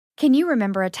Can you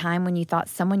remember a time when you thought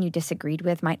someone you disagreed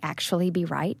with might actually be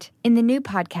right? In the new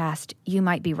podcast, You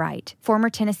Might Be Right, former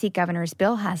Tennessee Governors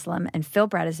Bill Haslam and Phil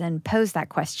Bredesen pose that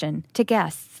question to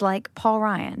guests like Paul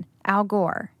Ryan, Al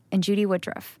Gore, and Judy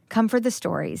Woodruff. Come for the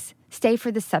stories, stay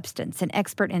for the substance and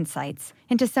expert insights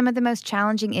into some of the most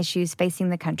challenging issues facing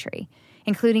the country,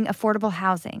 including affordable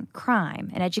housing, crime,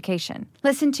 and education.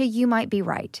 Listen to You Might Be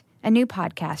Right, a new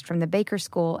podcast from the Baker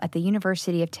School at the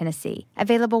University of Tennessee,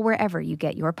 available wherever you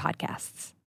get your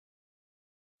podcasts.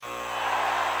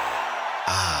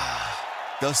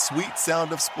 Ah, the sweet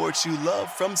sound of sports you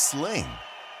love from Sling.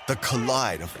 The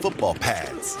collide of football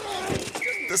pads.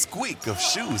 The squeak of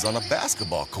shoes on a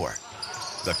basketball court.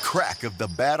 The crack of the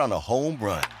bat on a home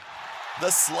run.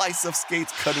 The slice of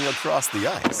skates cutting across the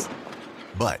ice.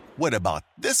 But what about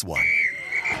this one?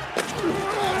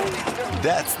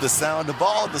 That's the sound of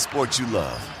all the sports you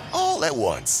love, all at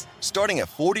once. Starting at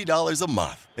 $40 a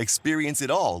month. Experience it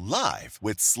all live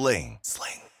with Sling.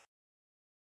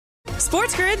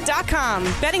 SportsGrid.com.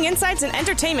 Betting insights and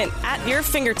entertainment at your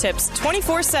fingertips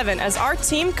 24/7 as our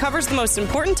team covers the most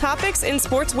important topics in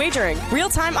sports wagering.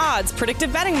 Real-time odds,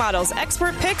 predictive betting models,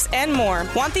 expert picks, and more.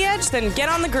 Want the edge? Then get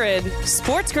on the grid.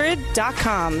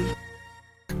 SportsGrid.com.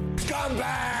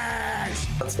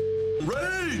 Scumbags!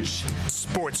 Rage!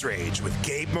 Sports Rage with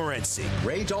Gabe Morency.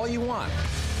 Rage all you want.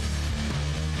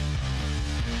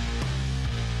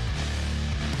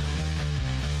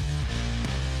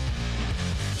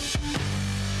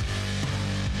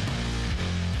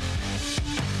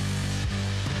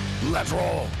 Let's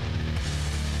roll.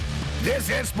 This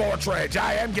is Sports Rage.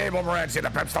 I am Gable Morency, the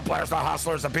pimps, the players, the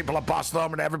hustlers, the people that bust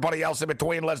them, and everybody else in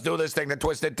between. Let's do this thing that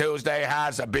Twisted Tuesday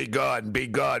has. Begun.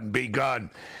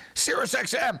 Sirius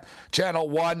XM, channel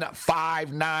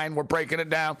 159. We're breaking it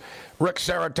down. Rick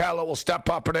Saratella will step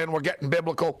up and in. We're getting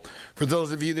biblical. For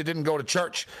those of you that didn't go to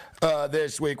church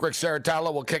this week, Rick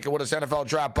Saratella will kick it with his NFL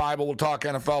Draft Bible. We'll talk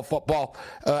NFL football,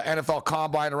 NFL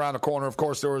Combine around the corner. Of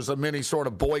course, there was a mini sort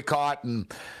of boycott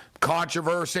and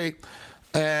controversy.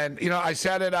 And, I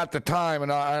said it at the time,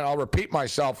 and I'll repeat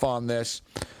myself on this.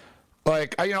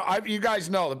 You guys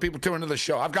know, the people tune into the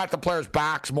show, I've got the players'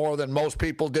 backs more than most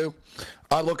people do.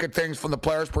 I look at things from the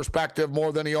players' perspective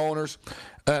more than the owners.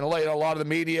 And a lot of the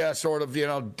media sort of,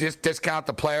 discount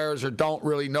the players or don't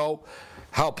really know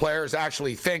how players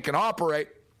actually think and operate.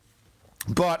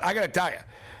 But I got to tell you,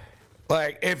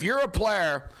 if you're a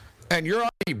player and you're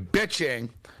already bitching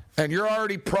and you're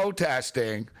already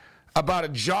protesting about a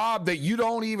job that you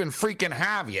don't even freaking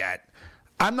have yet,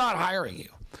 I'm not hiring you.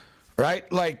 Right?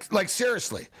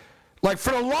 Seriously.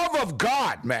 For the love of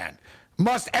God, man,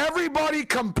 must everybody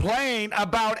complain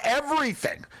about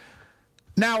everything?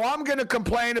 Now, I'm going to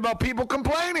complain about people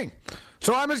complaining.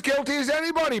 So I'm as guilty as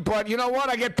anybody. But you know what?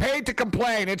 I get paid to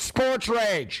complain. It's Sports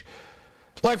Rage.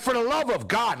 For the love of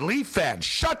God, Leaf fans,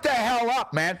 shut the hell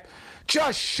up, man.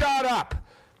 Just shut up.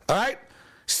 All right?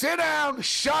 Sit down,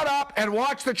 shut up, and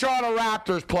watch the Toronto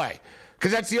Raptors play.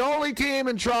 Because that's the only team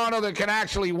in Toronto that can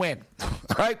actually win,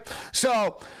 right?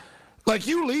 So,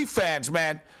 you Leaf fans,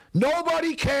 man,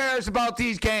 nobody cares about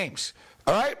these games,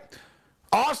 all right?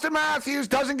 Austin Matthews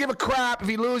doesn't give a crap if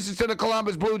he loses to the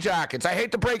Columbus Blue Jackets. I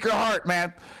hate to break your heart,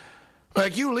 man.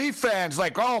 You Leaf fans,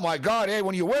 oh, my God, hey,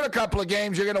 when you win a couple of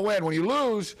games, you're going to win. When you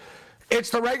lose,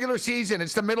 it's the regular season.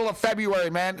 It's the middle of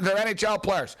February, man. They're NHL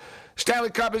players.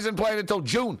 Stanley Cup isn't played until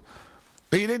June.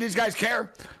 Do you think these guys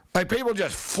care? People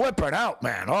just flipping out,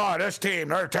 man. Oh, this team,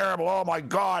 they're terrible. Oh, my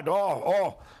God.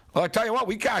 Oh. Well, I tell you what,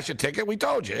 we cashed a ticket. We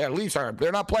told you. Yeah, Leafs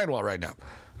they're not playing well right now.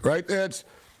 Right?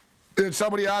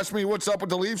 Somebody asked me what's up with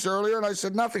the Leafs earlier, and I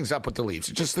said nothing's up with the Leafs.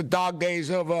 It's just the dog days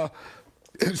of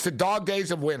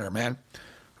winter, man.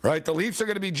 Right? The Leafs are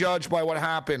going to be judged by what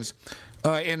happens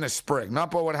in the spring,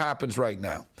 not by what happens right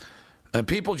now. And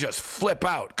people just flip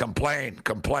out, complain.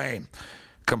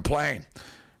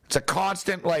 It's a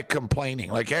constant,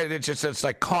 complaining. It's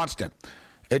constant.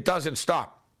 It doesn't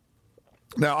stop.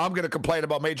 Now, I'm going to complain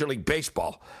about Major League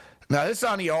Baseball. Now, this is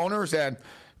on the owners, and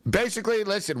basically,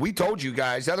 listen, we told you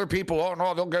guys, other people, oh,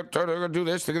 no, they're going to do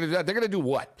this, they're going to do that. They're going to do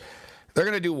what? They're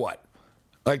going to do what?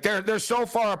 They're so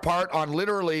far apart on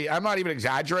literally, I'm not even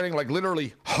exaggerating,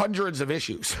 literally hundreds of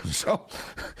issues. So,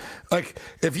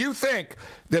 if you think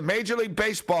that Major League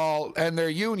Baseball and their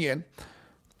union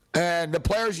and the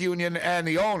players union and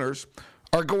the owners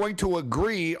are going to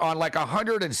agree on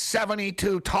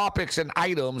 172 topics and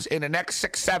items in the next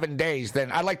 6-7 days,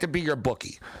 then I'd like to be your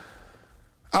bookie.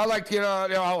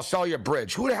 I'll sell you a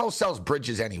bridge. Who the hell sells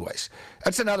bridges anyways?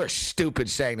 That's another stupid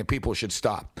saying that people should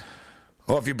stop.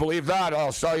 Well, if you believe that,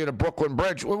 I'll sell you the Brooklyn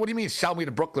Bridge. What do you mean sell me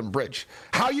the Brooklyn Bridge?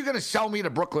 How are you going to sell me the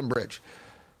Brooklyn Bridge?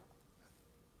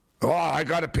 Oh, I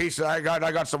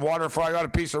got some waterfront. I got a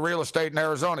piece of real estate in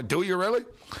Arizona. Do you really?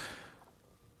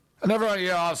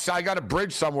 I got a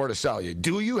bridge somewhere to sell you.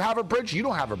 Do you have a bridge? You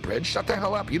don't have a bridge. Shut the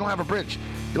hell up. You don't have a bridge.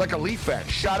 You're like a Leaf fan.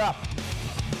 Shut up.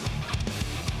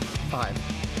 5.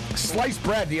 Sliced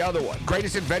bread, the other one.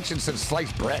 Greatest invention since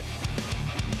sliced bread.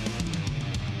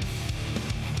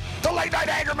 The late night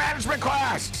anger management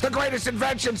class. The greatest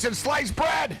invention since sliced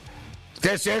bread.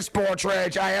 This is Sports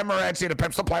Rage. I am Morency, the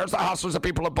pimps, the players, the hustlers, the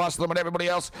people that bust them, and everybody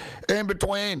else in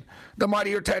between. The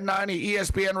Mightier 1090,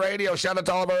 ESPN Radio. Shout out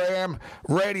to all of our AM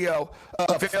radio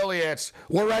affiliates.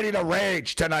 We're ready to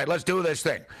rage tonight. Let's do this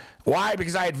thing. Why?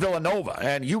 Because I had Villanova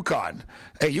and UConn.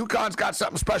 Hey, UConn's got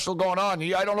something special going on.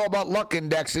 I don't know about luck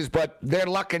indexes, but their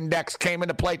luck index came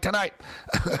into play tonight.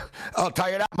 I'll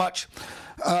tell you that much.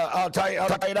 I'll tell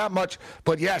you that much.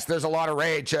 But yes, there's a lot of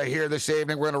rage here this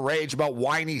evening. We're going to rage about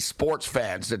whiny sports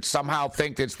fans that somehow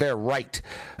think it's their right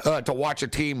to watch a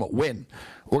team win.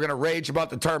 We're going to rage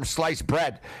about the term sliced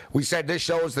bread. We said this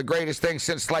show is the greatest thing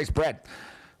since sliced bread.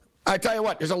 I tell you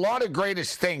what, there's a lot of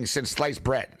greatest things since sliced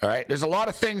bread, all right? There's a lot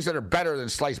of things that are better than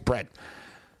sliced bread.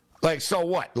 Like, so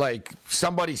what? Like,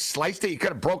 somebody sliced it? You could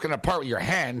have broken it apart with your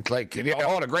hand. Like,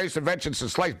 the greatest invention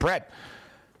since sliced bread.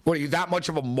 What, are you that much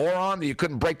of a moron that you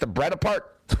couldn't break the bread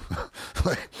apart?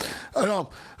 I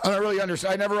don't really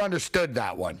understand. I never understood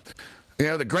that one.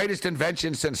 The greatest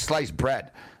invention since sliced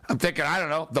bread. I'm thinking, I don't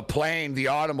know, the plane, the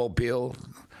automobile,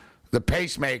 the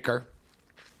pacemaker.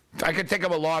 I can think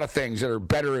of a lot of things that are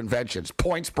better inventions.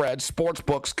 Point spreads, sports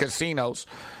books, casinos.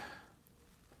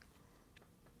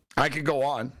 I could go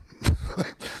on.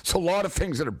 It's a lot of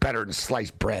things that are better than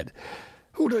sliced bread.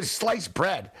 Who does sliced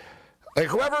bread? Like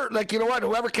whoever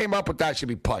came up with that should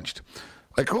be punched.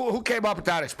 Like who came up with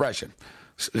that expression?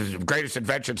 Greatest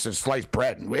invention since sliced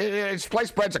bread.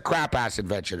 Sliced bread's a crap ass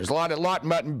invention. There's a lot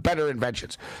better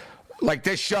inventions. Like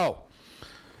this show.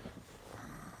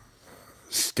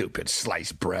 Stupid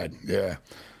sliced bread. Yeah.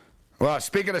 Well,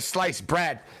 speaking of sliced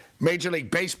bread, Major League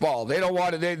Baseball, they don't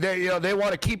want to. They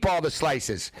want to keep all the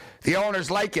slices. The owners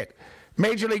like it.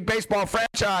 Major League Baseball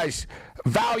franchise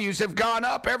values have gone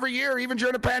up every year, even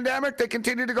during the pandemic. They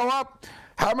continue to go up.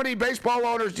 How many baseball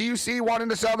owners do you see wanting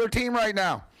to sell their team right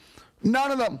now?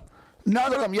 None of them.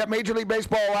 Yet Major League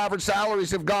Baseball average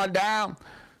salaries have gone down.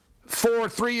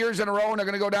 3 years in a row, and they're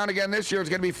going to go down again this year. It's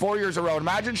going to be 4 years in a row.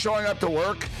 Imagine showing up to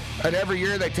work, and every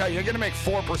year they tell you, you're going to make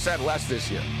 4% less this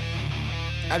year.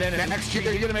 And then next year,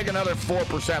 you're going to make another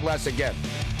 4% less again.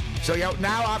 So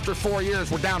now after 4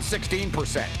 years, we're down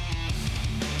 16%.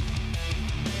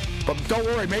 But don't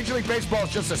worry, Major League Baseball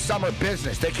is just a summer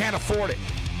business. They can't afford it.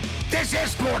 This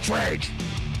is Sports Rage.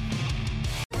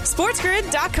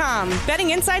 SportsGrid.com. Betting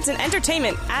insights and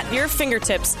entertainment at your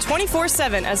fingertips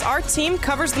 24/7 as our team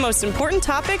covers the most important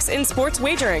topics in sports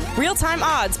wagering. Real-time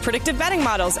odds, predictive betting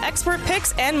models, expert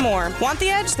picks, and more. Want the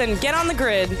edge? Then get on the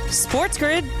grid.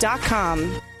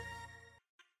 SportsGrid.com.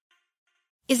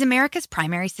 Is America's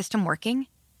primary system working?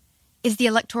 Is the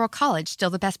Electoral College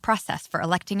still the best process for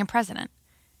electing a president?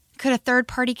 Could a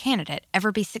third-party candidate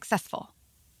ever be successful?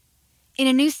 In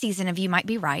a new season of You Might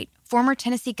Be Right, former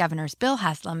Tennessee governors Bill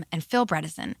Haslam and Phil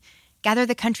Bredesen gather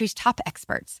the country's top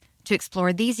experts to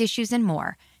explore these issues and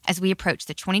more as we approach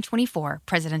the 2024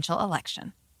 presidential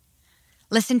election.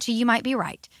 Listen to You Might Be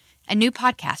Right, a new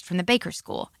podcast from the Baker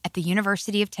School at the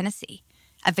University of Tennessee,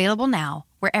 available now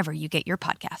wherever you get your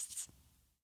podcasts.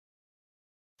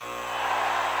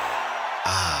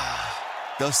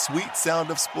 The sweet sound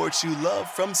of sports you love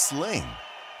from Sling.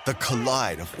 The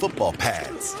collide of football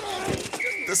pads.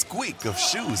 The squeak of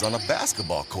shoes on a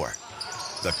basketball court.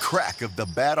 The crack of the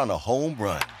bat on a home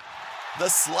run. The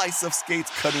slice of skates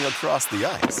cutting across the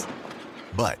ice.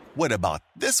 But what about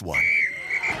this one?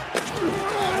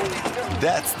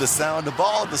 That's the sound of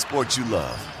all the sports you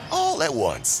love, all at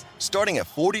once. Starting at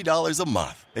 $40 a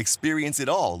month. Experience it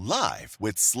all live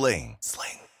with Sling.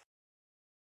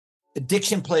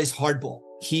 Addiction plays hardball.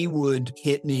 He would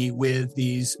hit me with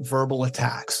these verbal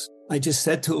attacks. I just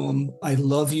said to him, I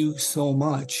love you so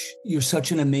much. You're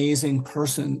such an amazing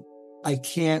person. I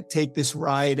can't take this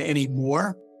ride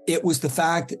anymore. It was the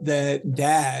fact that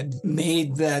Dad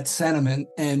made that sentiment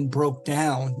and broke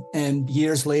down. And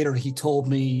years later, he told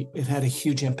me it had a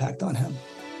huge impact on him.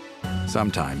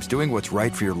 Sometimes doing what's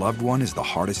right for your loved one is the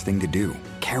hardest thing to do.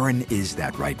 Karen is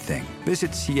that right thing.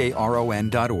 Visit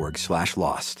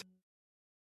caron.org/lost.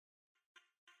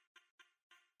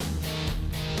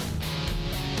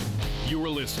 You are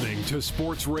listening to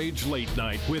Sports Rage Late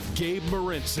Night with Gabe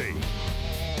Morency.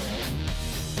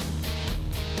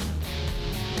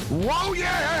 Whoa,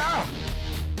 yeah!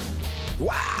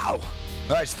 Wow!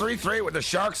 It's 3-3 with the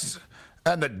Sharks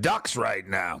and the Ducks right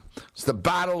now. It's the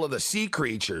battle of the sea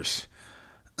creatures.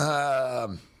 I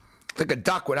think a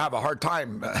duck would have a hard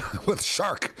time with a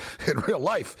shark in real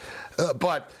life.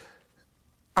 But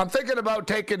I'm thinking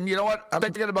about I'm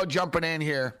thinking about jumping in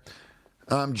here.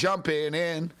 I'm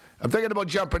thinking about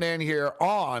jumping in here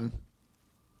on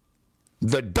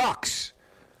the Ducks.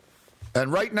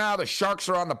 And right now, the Sharks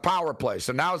are on the power play.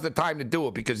 So now's the time to do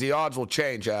it because the odds will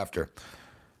change after.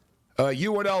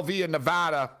 UNLV in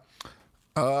Nevada,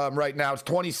 right now, it's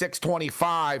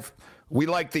 26-25. We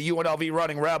like the UNLV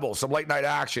running Rebels. Some late night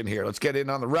action here. Let's get in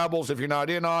on the Rebels. If you're not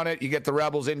in on it, you get the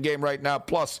Rebels in game right now,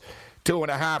 plus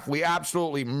 2.5. We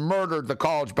absolutely murdered the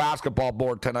college basketball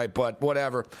board tonight, but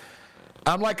whatever.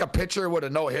 I'm like a pitcher with a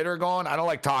no-hitter going. I don't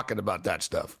like talking about that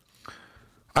stuff.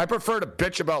 I prefer to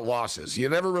bitch about losses. You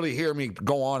never really hear me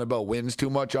go on about wins too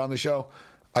much on the show.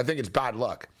 I think it's bad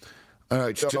luck. All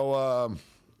right, so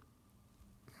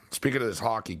speaking of this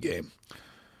hockey game.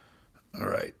 All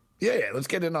right. Yeah, let's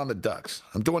get in on the Ducks.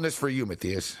 I'm doing this for you,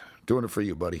 Matthias. Doing it for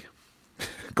you, buddy.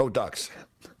 Go Ducks.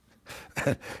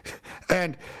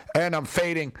 and I'm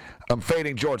fading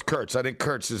George Kurtz. I think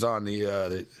Kurtz is on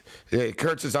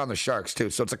Kurtz is on the Sharks too.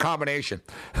 So it's a combination.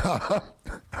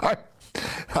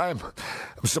 I'm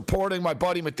supporting my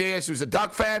buddy Matthias, who's a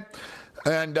Duck fan,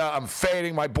 and I'm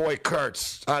fading my boy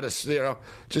Kurtz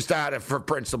just out of for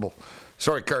principle.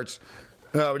 Sorry, Kurtz.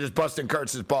 We're just busting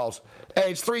Kurtz's balls.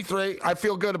 Hey, it's 3-3. I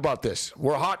feel good about this.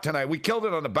 We're hot tonight. We killed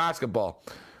it on the basketball.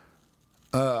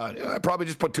 I probably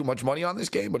just put too much money on this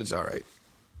game, but it's all right.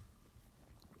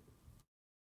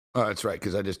 Oh, that's right,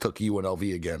 because I just took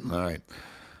UNLV again. All right,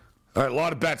 a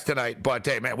lot of bets tonight, but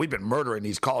hey, man, we've been murdering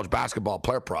these college basketball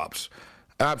player props.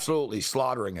 Absolutely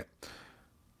slaughtering it.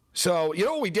 So, you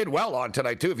know what we did well on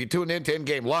tonight, too? If you tuned into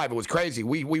In-Game Live, it was crazy.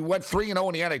 We went 3-0 in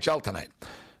the NHL tonight.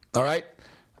 All right?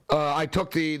 I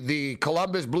took the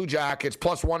Columbus Blue Jackets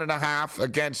plus 1.5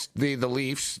 against the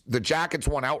Leafs. The Jackets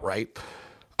won outright.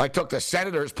 I took the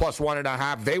Senators plus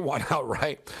 1.5. They won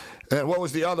outright. And what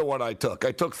was the other one I took?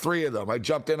 I took 3 of them. I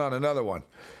jumped in on another one.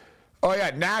 Oh,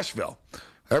 yeah, Nashville.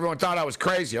 Everyone thought I was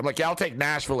crazy. I'm like, yeah, I'll take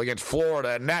Nashville against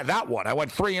Florida. And that one, I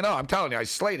went 3-0. I'm telling you, I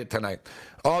slayed it tonight.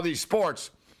 All these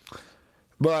sports.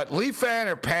 But Leaf fans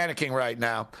are panicking right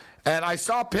now. And I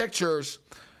saw pictures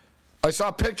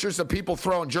of people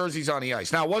throwing jerseys on the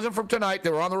ice. Now, it wasn't from tonight.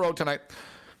 They were on the road tonight,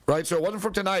 right? So it wasn't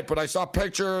from tonight, but I saw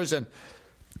pictures, and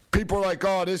people were like,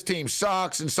 oh, this team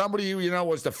sucks. And somebody,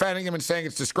 was defending him and saying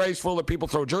it's disgraceful that people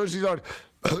throw jerseys on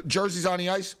the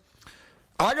ice.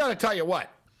 I got to tell you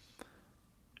what.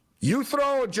 You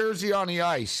throw a jersey on the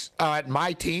ice at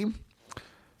my team,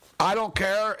 I don't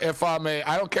care if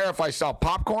I sell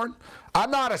popcorn.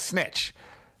 I'm not a snitch,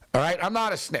 all right? I'm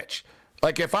not a snitch.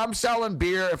 Like, if I'm selling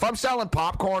beer, if I'm selling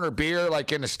popcorn or beer,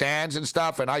 like, in the stands and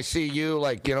stuff, and I see you,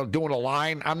 like, doing a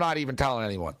line, I'm not even telling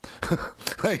anyone. You know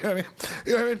what I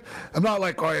mean? I'm not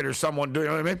like, oh, there's someone doing,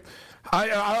 you know what I mean?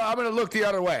 I'm going to look the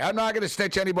other way. I'm not going to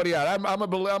snitch anybody out. I'm a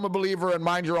believer in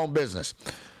mind your own business.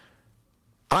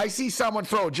 I see someone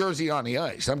throw a jersey on the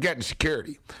ice, I'm getting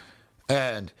security.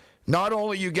 And not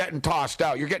only are you getting tossed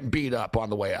out, you're getting beat up on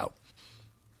the way out.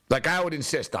 Like, I would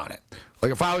insist on it.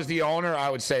 Like, if I was the owner, I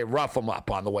would say rough him up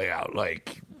on the way out.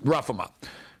 Like, rough him up.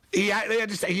 He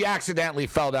accidentally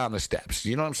fell down the steps.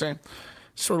 You know what I'm saying?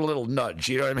 Sort of a little nudge,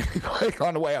 you know what I mean? Like,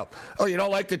 on the way out. Oh, you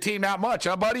don't like the team that much,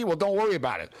 huh, buddy? Well, don't worry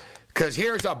about it. Because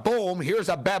here's a boom, here's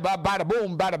a bada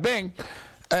boom, bada bing,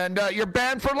 and you're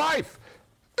banned for life.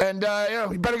 And,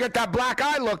 you better get that black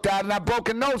eye looked at and that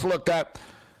broken nose looked at.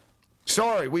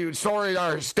 Sorry,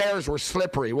 our stairs were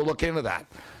slippery. We'll look into that.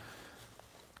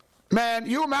 Man,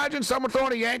 you imagine someone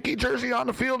throwing a Yankee jersey on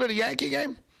the field at a Yankee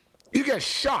game? You get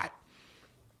shot.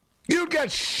 You'd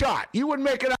get shot. You wouldn't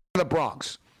make it out of the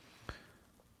Bronx.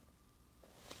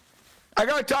 I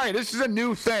got to tell you, this is a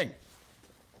new thing.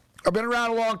 I've been around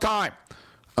a long time.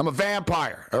 I'm a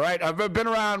vampire, all right? I've been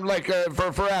around,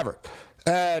 for forever.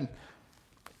 And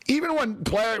even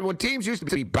when teams used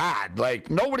to be bad, like,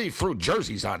 nobody threw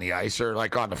jerseys on the ice or,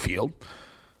 like, on the field.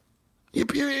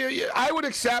 I would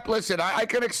accept, listen, I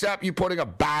can accept you putting a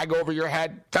bag over your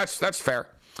head. That's fair.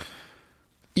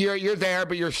 You're there,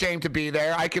 but you're ashamed to be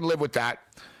there. I can live with that.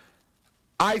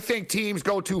 I think teams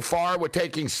go too far with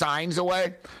taking signs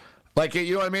away. Like,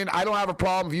 you know what I mean? I don't have a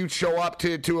problem if you show up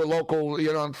to a local,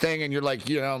 thing and you're like,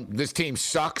 this team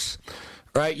sucks,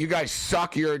 right? You guys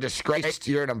suck. You're a disgrace.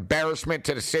 You're an embarrassment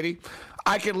to the city.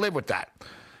 I can live with that.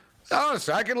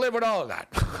 Honestly, I can live with all of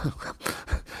that.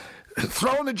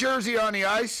 Throwing the jersey on the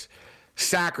ice,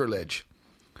 sacrilege.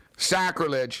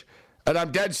 Sacrilege. And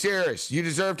I'm dead serious. You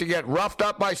deserve to get roughed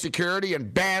up by security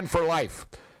and banned for life.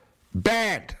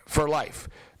 Banned for life.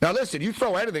 Now, listen, you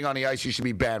throw anything on the ice, you should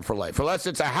be banned for life. Unless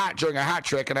it's a hat during a hat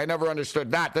trick, and I never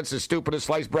understood that. That's the stupidest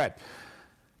sliced bread.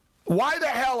 Why the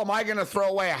hell am I going to throw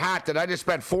away a hat that I just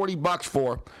spent $40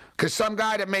 for because some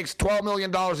guy that makes $12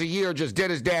 million a year just did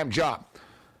his damn job?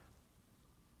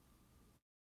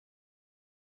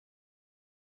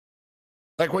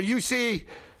 Like when you see,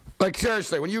 like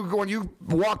seriously, when you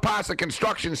walk past a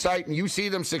construction site and you see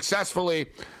them successfully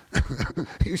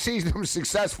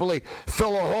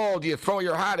fill a hole, do you throw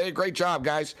your hat? Hey, great job,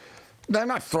 guys. I'm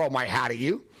not throwing my hat at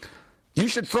you. You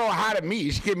should throw a hat at me.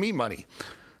 You should give me money.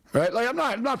 Right? Like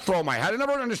I'm not throwing my hat. I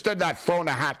never understood that throwing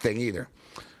a hat thing either.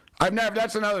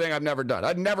 That's another thing I've never done.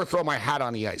 I'd never throw my hat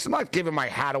on the ice. I'm not giving my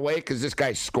hat away because this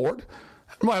guy scored.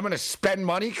 I'm going to spend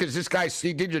money because this guy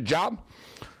he did your job.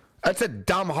 That's a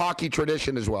dumb hockey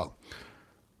tradition as well.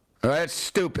 All right, it's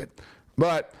stupid.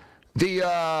 But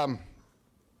I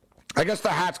guess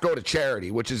the hats go to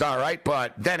charity, which is all right.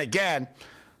 But then again,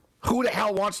 who the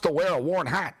hell wants to wear a worn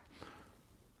hat?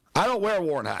 I don't wear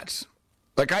worn hats.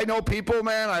 Like, I know people,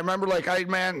 man. I remember,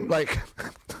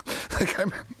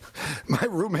 my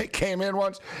roommate came in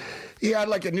once. He had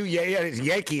like he had his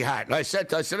Yankee hat. And I said,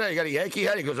 hey, you got a Yankee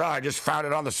hat? He goes, I just found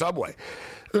it on the subway.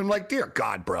 And I'm like, dear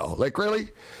God, bro. Like, really?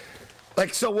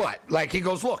 Like, so what? Like, he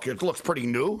goes, look, it looks pretty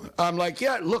new. I'm like,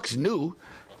 yeah, it looks new.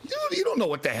 You don't know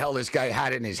what the hell this guy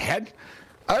had in his head.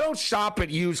 I don't shop at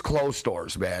used clothes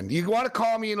stores, man. You want to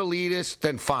call me an elitist,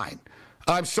 then fine.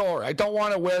 I'm sorry. I don't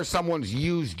want to wear someone's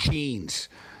used jeans.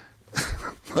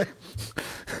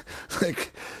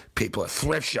 like people at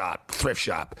thrift shop.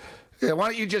 Yeah, why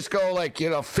don't you just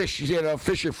go fish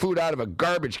your food out of a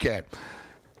garbage can?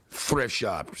 Thrift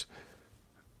shops.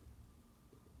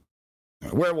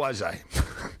 Where was I?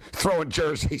 Throwing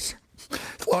jerseys.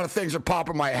 A lot of things are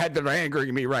popping in my head that are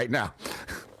angering me right now.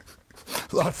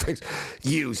 A lot of things.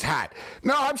 Used hat.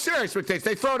 No, I'm serious with this.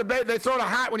 They throw a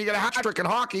hat when you get a hat trick in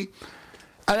hockey.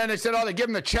 And then they said, they give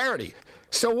them to charity.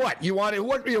 So what?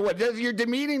 You're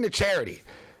demeaning the charity.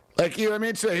 Like, you know what I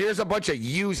mean? So here's a bunch of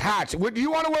used hats. Do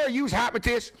you want to wear a used hat,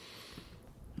 Matthias?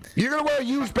 You're going to wear a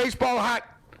used baseball hat?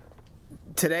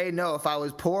 Today, no. If I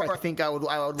was poor, I think I would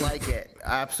like it.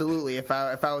 Absolutely. If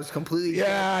I was completely poor,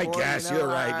 I guess you're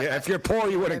right. Yeah, if you're poor,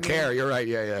 you wouldn't care. You're right.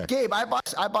 Yeah. Gabe, I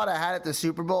bought a hat at the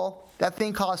Super Bowl. That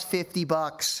thing cost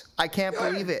 $50. I can't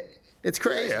believe it. It's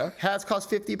crazy. Yeah. Hats cost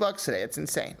 $50 today. It's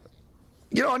insane.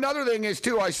 You know, another thing is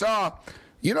too. I saw.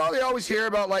 You know, they always hear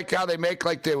about like how they make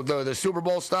like the Super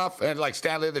Bowl stuff and like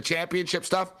Stanley the championship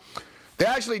stuff. They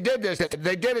actually did this.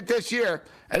 They did it this year.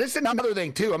 And this is another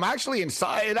thing, too. I'm actually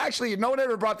inside. No one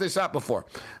ever brought this up before.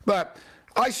 But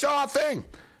I saw a thing.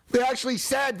 They actually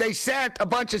said they sent a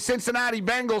bunch of Cincinnati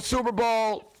Bengals Super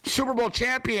Bowl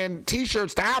champion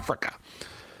T-shirts to Africa.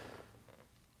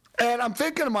 And I'm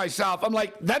thinking to myself, I'm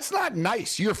like, that's not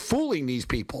nice. You're fooling these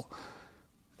people.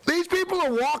 These people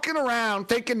are walking around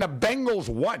thinking the Bengals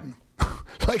won.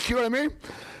 Like, you know what I mean?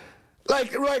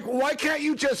 Like, why can't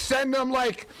you just send them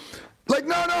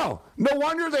no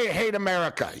wonder they hate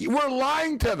America. We're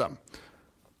lying to them.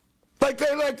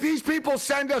 These people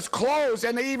send us clothes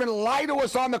and they even lie to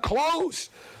us on the clothes.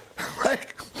 Why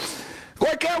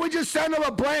can't we just send them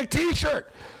a blank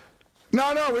T-shirt?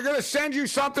 No, we're going to send you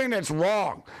something that's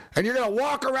wrong. And you're going to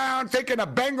walk around thinking the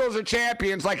Bengals are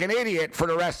champions like an idiot for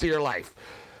the rest of your life.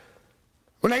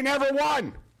 When they never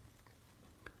won.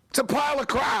 It's a pile of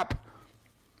crap.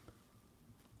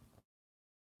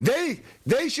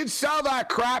 They should sell that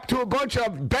crap to a bunch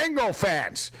of Bengal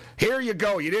fans. Here you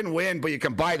go. You didn't win, but you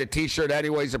can buy the T-shirt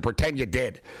anyways and pretend you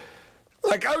did.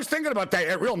 Like, I was thinking about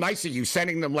that. Real nice of you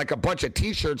sending them like a bunch of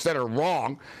T-shirts that are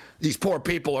wrong. These poor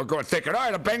people are going thinking,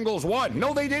 all right, the Bengals won.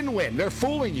 No, they didn't win. They're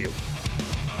fooling you.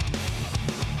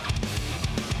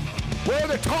 Where are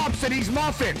the tops of these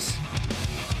muffins?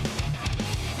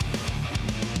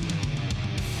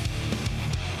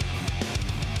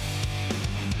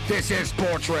 This is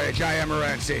Sports Rage. I am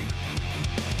Morency.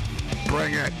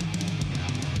 Bring it.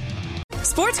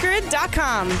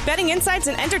 SportsGrid.com. Betting insights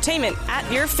and entertainment at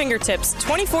your fingertips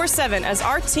 24/7 as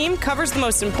our team covers the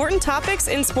most important topics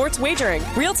in sports wagering.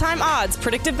 Real-time odds,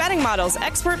 predictive betting models,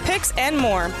 expert picks, and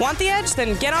more. Want the edge?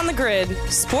 Then get on the grid.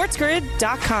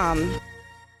 SportsGrid.com.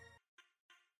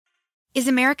 Is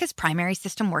America's primary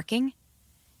system working?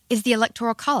 Is the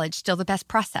Electoral College still the best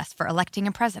process for electing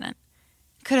a president?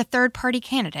 Could a third-party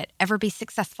candidate ever be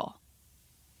successful?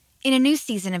 In a new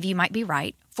season of You Might Be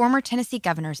Right, former Tennessee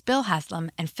governors Bill Haslam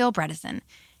and Phil Bredesen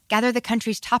gather the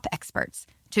country's top experts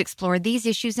to explore these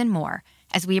issues and more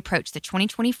as we approach the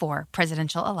 2024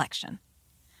 presidential election.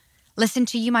 Listen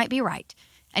to You Might Be Right,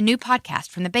 a new podcast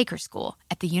from the Baker School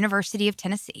at the University of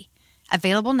Tennessee,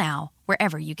 Available now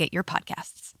wherever you get your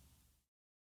podcasts.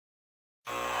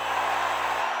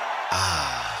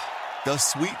 The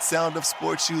sweet sound of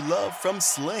sports you love from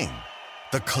Sling.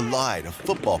 The collide of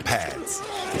football pads.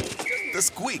 The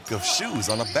squeak of shoes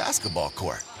on a basketball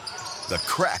court. The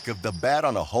crack of the bat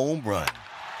on a home run.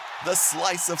 The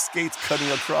slice of skates cutting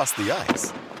across the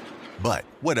ice. But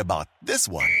what about this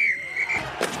one?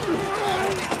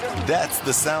 That's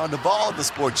the sound of all the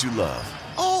sports you love,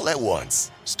 all at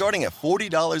once. Starting at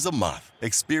 $40 a month.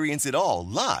 Experience it all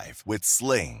live with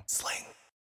Sling.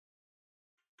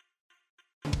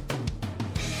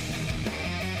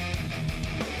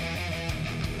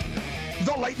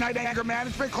 The late night anger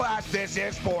management class. This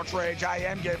is Sports Rage. I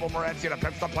am Gable Morency. The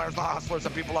pimps, the players, the hustlers,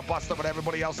 the people that bust them, and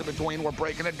everybody else in between. We're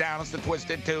breaking it down. It's the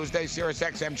Twisted Tuesday. Sirius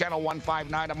XM channel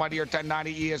 159. I'm Mighty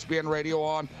 1090 ESPN Radio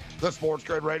on the Sports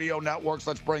Grid Radio Networks.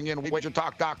 Let's bring in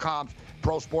WagerTalk.com,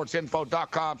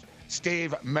 ProSportsInfo.com.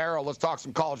 Steve Merrill. Let's talk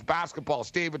some college basketball.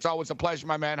 Steve, it's always a pleasure,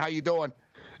 my man. How you doing?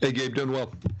 Hey, Gabe, doing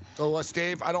well. So,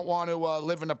 Steve, I don't want to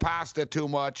live in the past too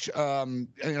much.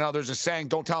 There's a saying,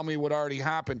 don't tell me what already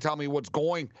happened. Tell me what's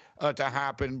going to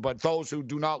happen. But those who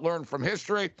do not learn from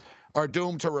history are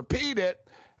doomed to repeat it.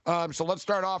 So let's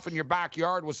start off in your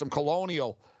backyard with some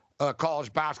Colonial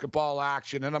college basketball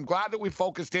action. And I'm glad that we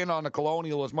focused in on the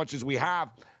Colonial as much as we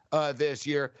have this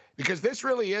year, because this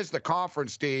really is the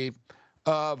conference, Steve,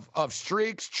 of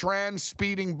streaks, trends,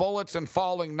 speeding bullets, and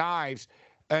falling knives.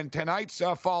 And tonight's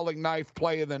falling knife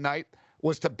play of the night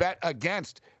was to bet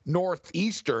against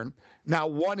Northeastern. Now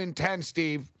 1-10,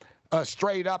 Steve,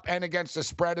 straight up and against the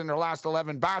spread in their last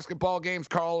 11 basketball games.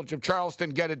 College of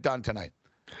Charleston, get it done tonight.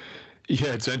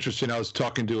 Yeah, it's interesting. I was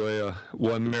talking to a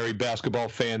William & Mary basketball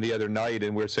fan the other night,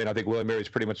 and we were saying I think William & Mary's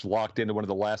pretty much locked into one of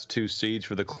the last two seeds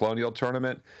for the Colonial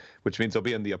tournament, which means they'll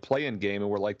be in the play-in game, and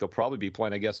we're like they'll probably be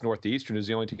playing, I guess, Northeastern is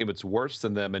the only team that's worse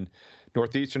than them, and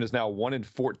Northeastern is now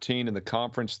 1-14 in the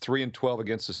conference, 3-12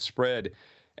 against the spread,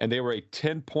 and they were a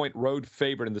 10-point road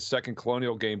favorite in the second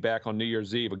Colonial game back on New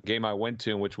Year's Eve, a game I went to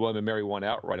in which William & Mary won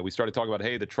outright. And we started talking about,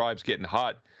 hey, the Tribe's getting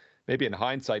hot. Maybe in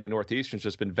hindsight, Northeastern's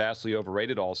just been vastly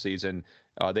overrated all season.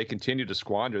 They continue to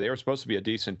squander. They were supposed to be a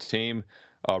decent team,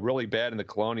 really bad in the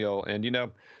Colonial. And,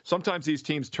 sometimes these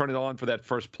teams turn it on for that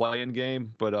first play-in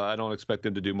game, but I don't expect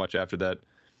them to do much after that.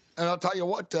 And I'll tell you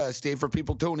what, Steve, for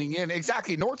people tuning in,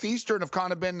 exactly, Northeastern have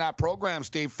kind of been that program,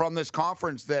 Steve, from this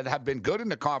conference that have been good in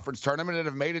the conference tournament and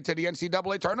have made it to the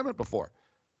NCAA tournament before.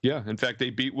 Yeah, in fact,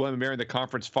 they beat William & Mary in the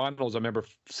conference finals. I remember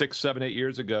 6, 7, 8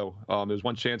 years ago. There was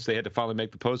one chance they had to finally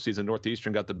make the postseason.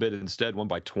 Northeastern got the bid instead, won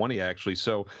by 20, actually.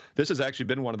 So this has actually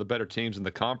been one of the better teams in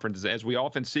the conference. As we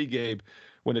often see, Gabe,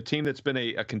 when a team that's been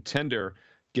a contender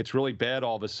gets really bad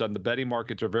all of a sudden, the betting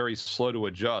markets are very slow to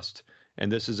adjust.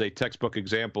 And this is a textbook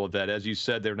example of that. As you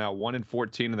said, they're now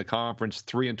 1-14 in the conference,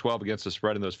 3-12 against the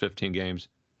spread in those 15 games.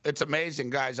 It's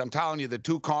amazing, guys. I'm telling you, the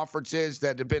two conferences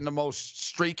that have been the most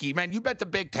streaky. Man, you bet the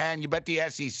Big Ten, you bet the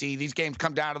SEC. These games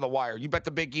come down to the wire. You bet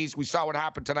the Big East. We saw what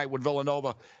happened tonight with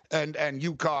Villanova and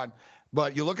UConn.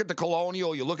 But you look at the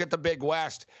Colonial, you look at the Big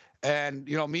West, and,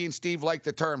 me and Steve like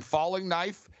the term falling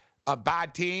knife. A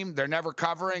bad team, they're never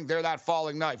covering. They're that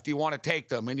falling knife. Do you want to take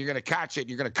them? And you're going to catch it.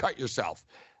 You're going to cut yourself.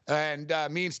 And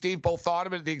me and Steve both thought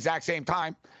of it at the exact same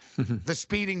time. The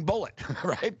speeding bullet,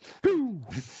 right?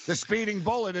 The speeding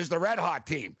bullet is the red hot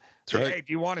team. That's right. Hey,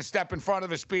 do you want to step in front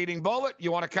of a speeding bullet?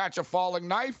 You want to catch a falling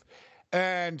knife?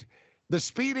 And the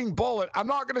speeding bullet, I'm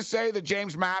not going to say that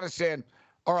James Madison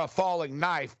are a falling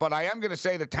knife, but I am going to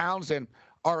say that Townsend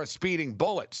are a speeding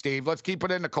bullet, Steve. Let's keep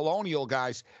it in the Colonial,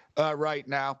 guys, right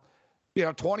now.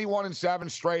 21-7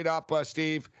 straight up,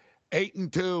 Steve.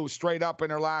 8-2 straight up in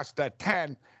their last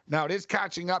 10. Now, it is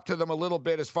catching up to them a little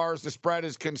bit as far as the spread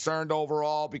is concerned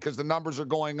overall because the numbers are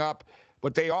going up.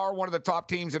 But they are one of the top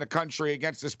teams in the country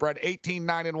against the spread.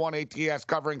 18-9-1 ATS,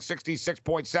 covering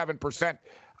 66.7%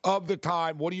 of the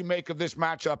time. What do you make of this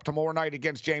matchup tomorrow night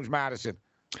against James Madison?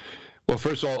 Well,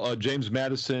 first of all, James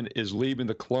Madison is leaving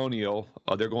the Colonial.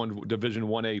 They're going to Division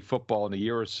 1A football in a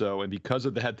year or so. And because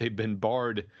of that, they've been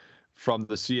barred from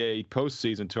the CAA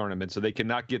postseason tournament, so they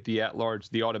cannot get the at-large,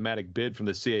 the automatic bid from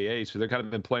the CAA. So they're kind of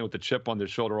been playing with the chip on their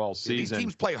shoulder all season. These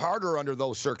teams play harder under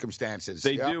those circumstances.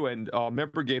 They do, and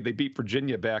remember, Gabe, they beat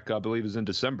Virginia back, I believe it was in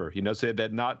December. So they had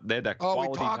that quality.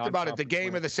 Oh, we talked about it, the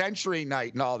game of the century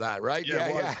night and all that, right?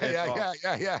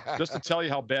 Yeah. Just to tell you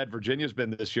how bad Virginia's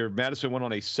been this year, Madison went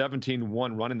on a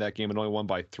 17-1 run in that game and only won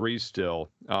by 3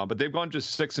 still. But they've gone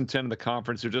just 6-10 in the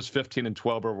conference. They're just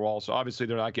 15-12 overall, so obviously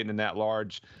they're not getting in that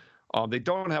large. They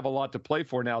don't have a lot to play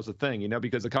for now is the thing,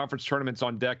 because the conference tournament's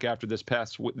on deck after the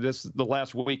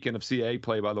last weekend of CAA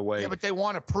play, by the way. Yeah, but they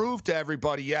want to prove to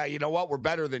everybody, you know what, we're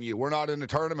better than you. We're not in the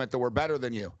tournament, that we're better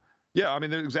than you. Yeah, I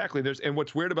mean, exactly. And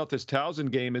what's weird about this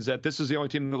Towson game is that this is the only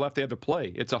team left they have to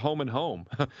play. It's a home and home.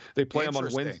 They play them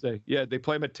on Wednesday. Yeah, they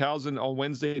play them at Towson on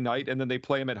Wednesday night, and then they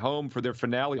play them at home for their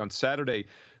finale on Saturday.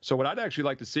 So what I'd actually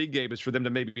like to see, Gabe, is for them to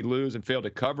maybe lose and fail to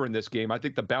cover in this game. I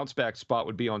think the bounce back spot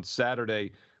would be on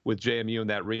Saturday with JMU in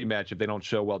that rematch if they don't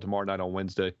show well tomorrow night on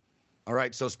Wednesday. All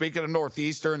right, so speaking of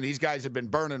Northeastern, these guys have been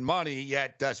burning money,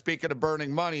 yet speaking of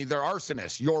burning money, they're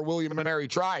arsonists, your William and Mary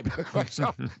tribe.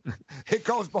 So it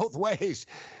goes both ways.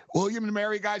 William and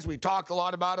Mary guys, we talked a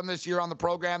lot about them this year on the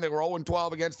program. They were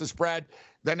 0-12 against the spread.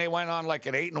 Then they went on like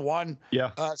an 8-1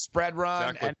 spread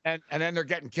run, exactly. and then they're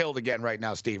getting killed again right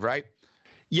now, Steve, right?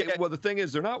 Yeah, well, the thing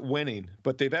is, they're not winning,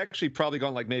 but they've actually probably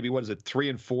gone like maybe,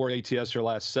 3-4 ATS their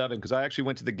last 7, because I actually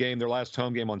went to the game, their last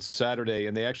home game on Saturday,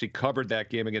 and they actually covered that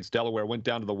game against Delaware, went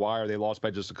down to the wire. They lost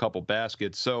by just a couple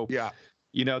baskets. So,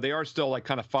 they are still like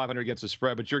kind of 500 against the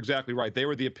spread, but you're exactly right. They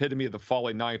were the epitome of the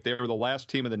falling ninth. They were the last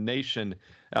team in the nation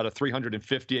out of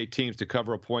 358 teams to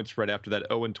cover a point spread after that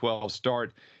 0-12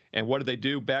 start. And what did they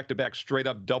do? Back-to-back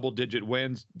straight-up double-digit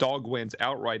wins, dog wins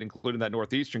outright, including that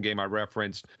Northeastern game I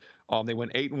referenced. They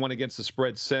went 8-1 against the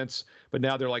spread since, but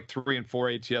now they're like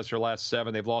 3-4 ATS their last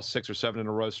 7. They've lost 6 or 7 in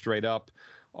a row straight up.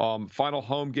 Final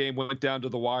home game went down to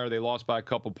the wire. They lost by a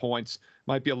couple points.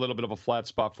 Might be a little bit of a flat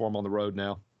spot for them on the road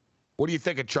now. What do you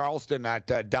think of Charleston at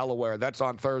Delaware? That's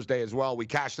on Thursday as well. We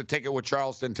cashed the ticket with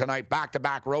Charleston tonight.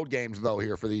 Back-to-back road games, though,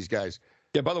 here for these guys.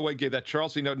 Yeah, by the way, Gabe, that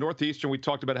Charleston, Northeastern, we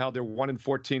talked about how they're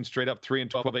 1-14 straight up,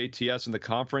 3-12 ATS in the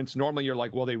conference. Normally you're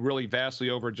like, well, they really vastly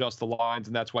over-adjust the lines,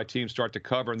 and that's why teams start to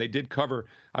cover. And they did cover.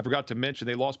 I forgot to mention,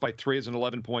 they lost by 3 as an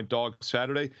 11-point dog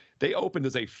Saturday. They opened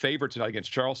as a favorite tonight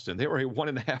against Charleston. They were a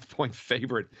 1.5-point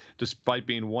favorite despite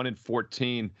being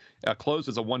 1-14, closed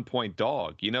as a 1-point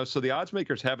dog. So the odds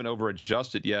makers haven't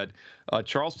over-adjusted yet.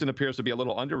 Charleston appears to be a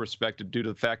little under-respected due to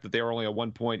the fact that they are only a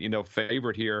 1-point,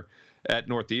 favorite here at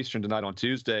Northeastern tonight on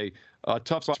Tuesday.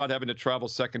 Tough spot having to travel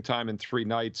second time in 3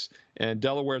 nights. And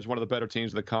Delaware is one of the better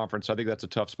teams in the conference. I think that's a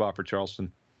tough spot for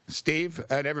Charleston. Steve,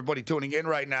 and everybody tuning in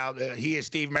right now, he is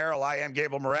Steve Merrill. I am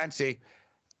Gable Morency.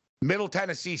 Middle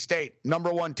Tennessee State,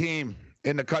 number 1 team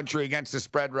in the country against the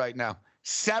spread right now.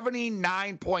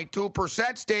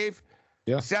 79.2%, Steve.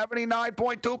 Yeah.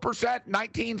 79.2%,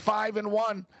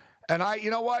 19-5-1. And you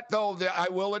know what, though, I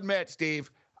will admit, Steve,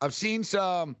 I've seen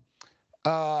some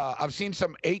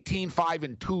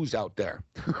 18-5-2s out there,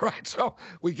 right? So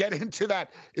we get into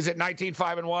that. Is it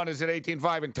 19-5-1? Is it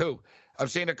 18-5-2?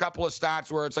 I've seen a couple of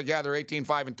stats where it's like, they're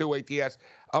 18-5-2 ATS.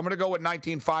 I'm going to go with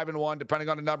 19-5-1, depending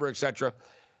on the number, etc.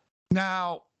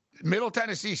 Now, Middle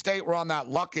Tennessee State, we're on that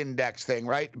luck index thing,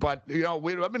 right? But,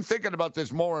 I've been thinking about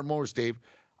this more and more, Steve.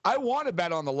 I want to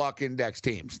bet on the luck index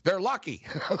teams. They're lucky.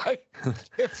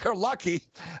 If they're lucky,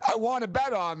 I want to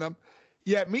bet on them.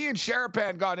 Yeah, me and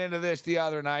Sharapan got into this the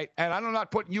other night, and I'm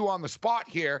not putting you on the spot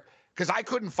here because I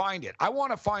couldn't find it. I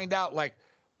want to find out,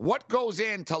 what goes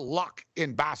into luck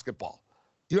in basketball.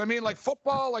 You know what I mean? Like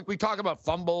football, we talk about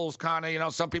fumbles, kind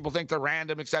of, some people think they're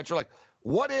random, etc.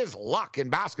 What is luck in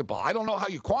basketball? I don't know how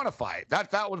you quantify it.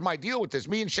 That was my deal with this.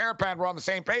 Me and Sharapan were on the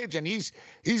same page, and he's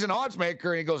an odds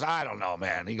maker, and he goes, I don't know,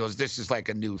 man. He goes, this is like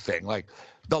a new thing, like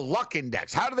the luck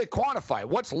index. How do they quantify it?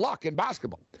 What's luck in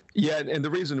basketball? Yeah, and the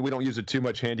reason we don't use it too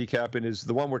much handicapping is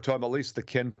the one we're talking about, at least the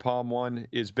Ken Palm one,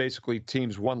 is basically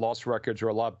teams' won-loss records are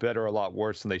a lot better, a lot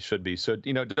worse than they should be. So,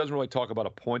 it doesn't really talk about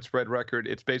a point spread record.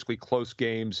 It's basically close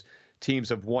games. Teams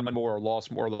have won more or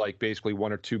lost more, like basically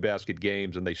 1 or 2 basket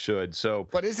games, and they should. So,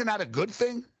 but isn't that a good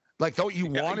thing? Don't you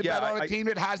want to bet on a team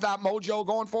that has that mojo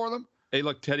going for them? Hey,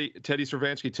 look, Teddy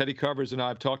Cervanski, Teddy Covers, and I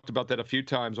have talked about that a few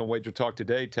times on Wager Talk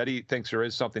today. Teddy thinks there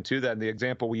is something to that. And the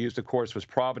example we used, of course, was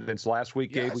Providence last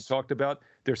week, Gabe, we talked about.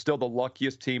 They're still the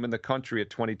luckiest team in the country at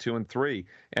 22-3.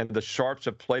 And the Sharps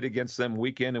have played against them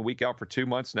week in and week out for 2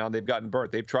 months now, and they've gotten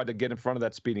burnt. They've tried to get in front of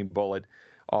that speeding bullet.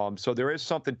 So there is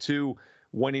something to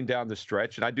winning down the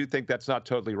stretch. And I do think that's not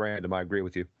totally random. I agree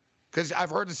with you. Because I've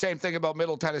heard the same thing about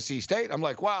Middle Tennessee State. I'm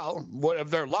like, well, what if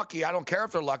they're lucky? I don't care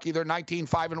if they're lucky. They're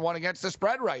 19-5-1 against the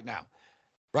spread right now,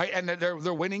 right? And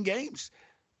they're winning games.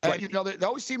 Right. They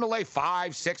always seem to lay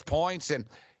 5-6 points, and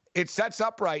it sets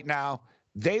up right now.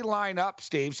 They line up,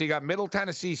 Steve. So you got Middle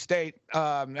Tennessee State,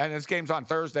 and this game's on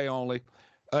Thursday only.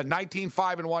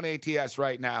 19-5-1 ATS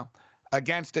right now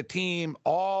against a team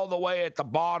all the way at the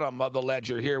bottom of the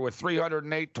ledger here with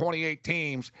 328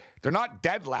 teams. They're not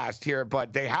dead last here,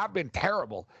 but they have been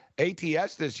terrible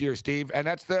ATS this year, Steve, and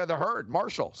that's the Herd.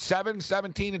 Marshall,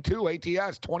 7-17-2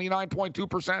 ATS,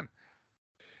 29.2%.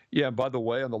 Yeah, and by the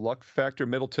way, on the luck factor,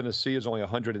 Middle Tennessee is only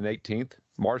 118th.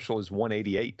 Marshall is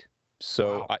 188.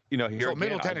 So, wow. Here so again,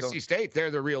 Middle Tennessee State,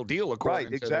 they're the real deal, according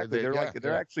right? Exactly. to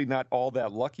They're actually not all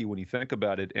that lucky when you think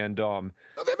about it. And no,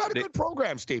 they've had a good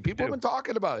program, Steve. People have been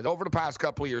talking about it over the past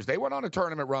couple of years. They went on a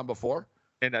tournament run before.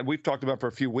 And we've talked about for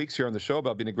a few weeks here on the show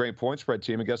about being a great point spread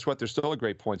team. And guess what? They're still a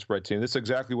great point spread team. This is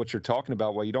exactly what you're talking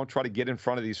about. Well, you don't try to get in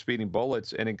front of these speeding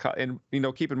bullets. And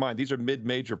keep in mind, these are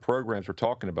mid-major programs we're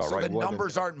talking about, so right? The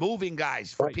numbers aren't moving,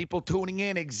 guys, for people tuning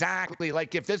in. Exactly.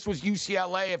 Like if this was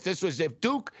UCLA, if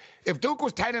Duke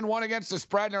was 10-1 against the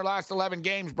spread in their last 11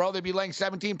 games, bro, they'd be laying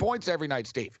 17 points every night,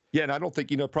 Steve. Yeah, and I don't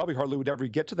think, probably hardly would ever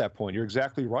get to that point. You're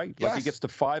exactly right. Yes. Like he gets to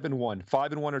 5-1,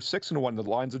 5-1 or 6-1, the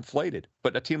line's inflated.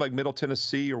 But a team like Middle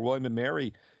Tennessee or William &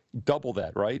 Mary, double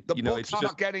that, right? The book's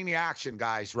not getting the action,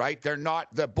 guys, right?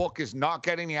 The book is not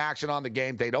getting the action on the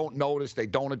game. They don't notice. They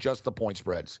don't adjust the point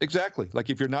spreads. Exactly. Like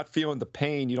if you're not feeling the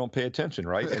pain, you don't pay attention,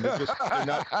 right? And they're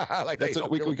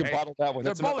not. We can bottle that one.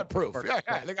 They're bulletproof.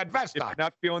 Yeah, they got vest on. If you're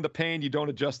not feeling the pain, you don't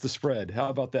adjust the spread. How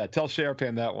about that? Tell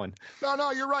Sherapan that one.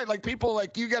 No, you're right. Like people,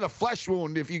 you get a flesh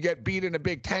wound if you get beat in a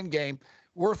Big Ten game.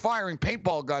 We're firing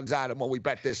paintball guns at them when we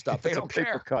bet this stuff. They don't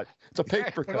care. Cut. It's a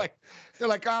paper cut. They're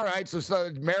like, all right,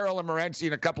 so Merrill and Morency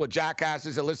and a couple of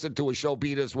jackasses that listened to a show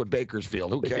beat us with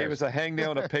Bakersfield. Who cares? They gave us a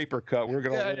hangnail and a paper cut. We're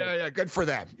going to Yeah, good for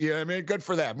them. You know what I mean? Good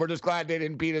for them. We're just glad they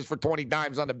didn't beat us for 20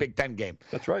 dimes on the Big Ten game.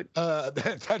 That's right.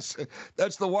 That's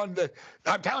the one that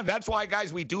I'm telling you. That's why,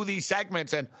 guys, we do these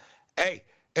segments. And, hey,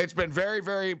 it's been very,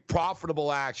 very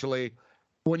profitable, actually.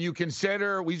 When you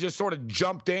consider we just sort of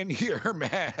jumped in here,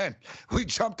 man. We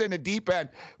jumped in the deep end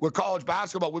with college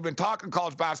basketball. We've been talking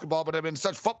college basketball, but I'm in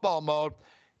such football mode.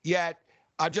 Yet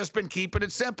I've just been keeping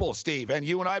it simple, Steve. And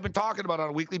you and I have been talking about it on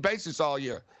a weekly basis all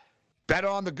year. Bet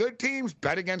on the good teams,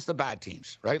 bet against the bad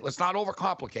teams, right? Let's not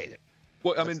overcomplicate it.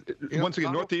 Well, once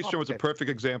again, Northeastern was a perfect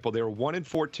example. They were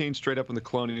 1-14 straight up in the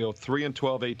Colonial,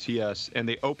 3-12 ATS, and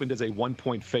they opened as a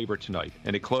 1-point favorite tonight,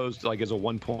 and it closed like as a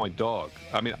 1-point dog.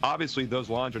 Obviously those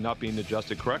lines are not being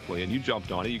adjusted correctly, and you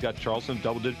jumped on it. You got Charleston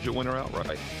double-digit winner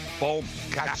outright. Boom,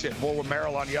 catch it. More with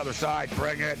Merrill on the other side.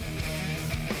 Bring it.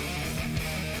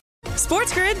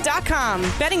 SportsGrid.com.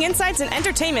 Betting insights and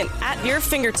entertainment at your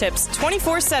fingertips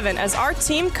 24/7 as our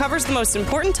team covers the most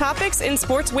important topics in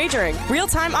sports wagering.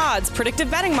 Real-time odds, predictive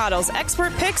betting models,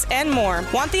 expert picks, and more.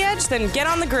 Want the edge? Then get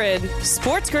on the grid.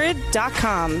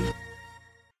 SportsGrid.com.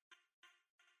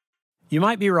 You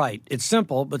might be right. It's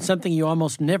simple, but something you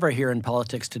almost never hear in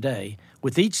politics today,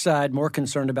 with each side more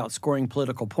concerned about scoring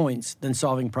political points than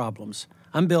solving problems.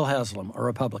 I'm Bill Haslam, a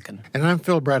Republican. And I'm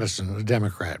Phil Bredesen, a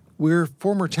Democrat. We're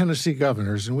former Tennessee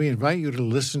governors, and we invite you to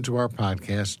listen to our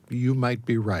podcast, You Might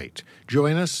Be Right.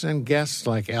 Join us and guests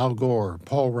like Al Gore,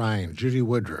 Paul Ryan, Judy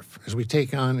Woodruff, as we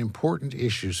take on important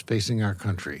issues facing our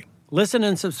country. Listen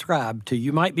and subscribe to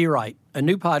You Might Be Right, a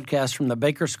new podcast from the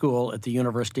Baker School at the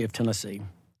University of Tennessee.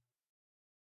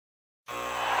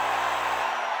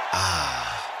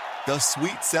 The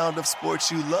sweet sound of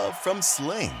sports you love from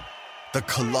Sling. The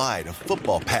collide of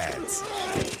football pads.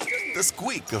 The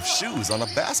squeak of shoes on a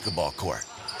basketball court.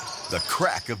 The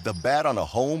crack of the bat on a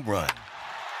home run.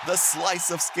 The slice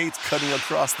of skates cutting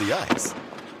across the ice.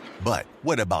 But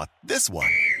what about this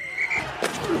one?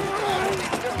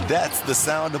 That's the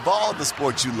sound of all the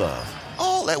sports you love,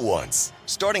 all at once.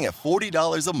 Starting at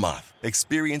 $40 a month.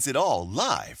 Experience it all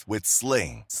live with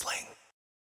Sling.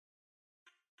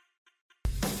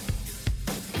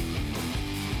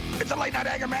 It's a late night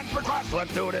anger management class.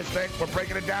 Let's do this thing. We're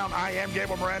breaking it down. I am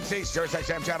Gabriel Morency, Sirius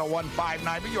XM channel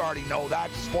 159. But you already know that.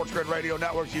 Sports Grid Radio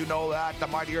Networks, you know that. The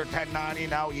Mightier 1090,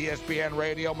 now ESPN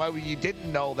Radio. Maybe you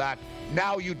didn't know that.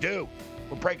 Now you do.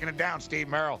 We're breaking it down. Steve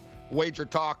Merrill,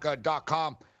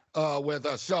 wagertalk.com with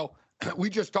us. So we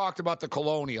just talked about the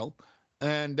Colonial,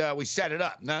 and we set it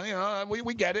up. Now,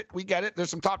 we get it. We get it.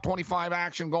 There's some top 25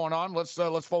 action going on. Let's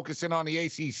focus in on the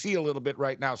ACC a little bit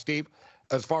right now, Steve.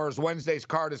 As far as Wednesday's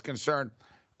card is concerned,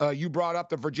 you brought up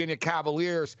the Virginia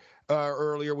Cavaliers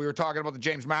earlier. We were talking about the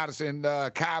James Madison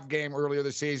Cav game earlier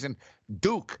this season.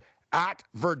 Duke at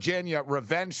Virginia,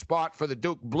 revenge spot for the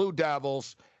Duke Blue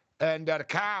Devils. And the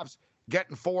Cavs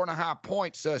getting 4.5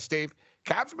 points, Steve.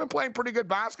 Cavs have been playing pretty good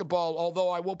basketball, although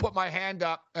I will put my hand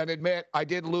up and admit I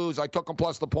did lose. I took them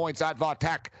plus the points at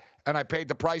Vautech, and I paid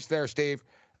the price there, Steve.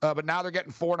 But now they're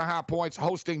getting 4.5 points,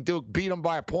 hosting Duke. Beat them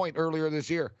by a point earlier this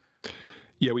year.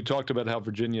 Yeah, we talked about how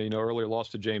Virginia, earlier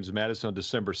lost to James Madison on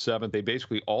December 7th. They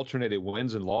basically alternated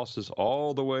wins and losses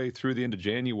all the way through the end of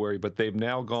January, but they've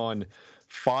now gone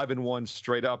 5-1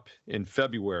 straight up in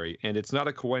February. And it's not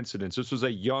a coincidence. This was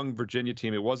a young Virginia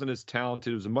team. It wasn't as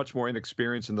talented. It was much more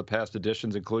inexperienced in the past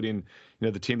editions, including,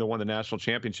 the team that won the national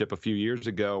championship a few years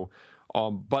ago.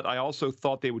 But I also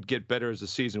thought they would get better as the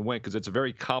season went because it's a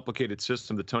very complicated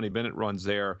system that Tony Bennett runs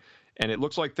there. And it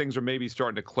looks like things are maybe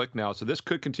starting to click now. So this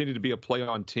could continue to be a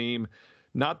play-on team.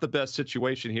 Not the best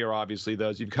situation here, obviously, though.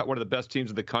 You've got one of the best teams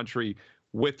in the country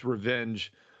with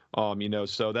revenge,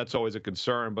 so that's always a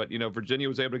concern. But, Virginia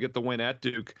was able to get the win at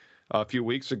Duke a few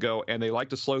weeks ago, and they like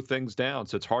to slow things down.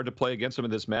 So it's hard to play against them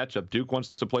in this matchup. Duke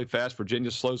wants to play fast. Virginia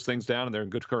slows things down, and they're in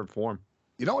good current form.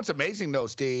 You know what's amazing, though,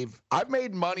 Steve? I've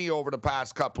made money over the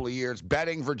past couple of years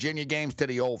betting Virginia games to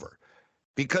the over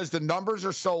because the numbers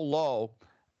are so low.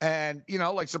 And,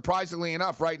 surprisingly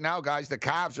enough, right now, guys, the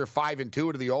Cavs are 5-2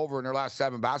 to the over in their last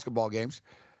 7 basketball games.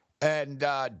 And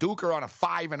Duke are on a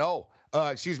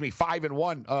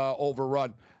 5-1 over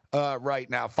run right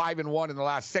now. 5-1 in the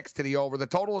last 6 to the over. The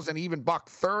total is an even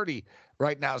 $1.30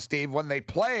 right now, Steve. When they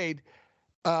played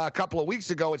a couple of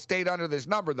weeks ago, it stayed under this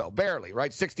number, though, barely,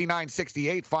 right?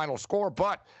 69-68 final score.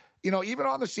 But, even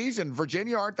on the season,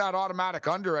 Virginia aren't that automatic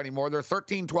under anymore. They're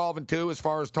 13-12-2 as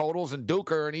far as totals, and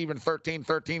Duke are an even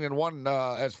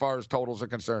 13-13-1 as far as totals are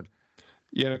concerned.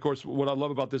 Yeah, and of course, what I love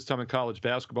about this time in college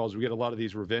basketball is we get a lot of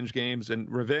these revenge games, and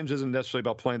revenge isn't necessarily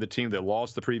about playing the team that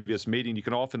lost the previous meeting. You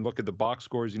can often look at the box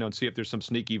scores, and see if there's some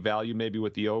sneaky value maybe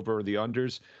with the over or the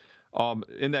unders.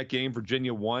 In that game,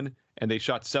 Virginia won, and they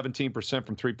shot 17%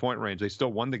 from three-point range. They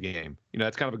still won the game.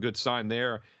 That's kind of a good sign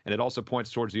there, and it also points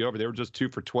towards the over. They were just 2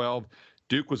 for 12.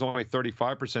 Duke was only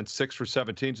 35%, 6 for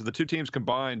 17. So the two teams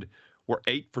combined were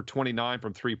 8 for 29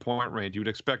 from three-point range. You would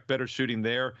expect better shooting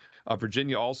there.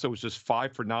 Virginia also was just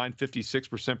 5 for 9,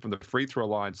 56% from the free throw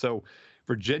line. So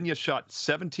Virginia shot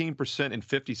 17% and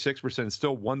 56% and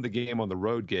still won the game on the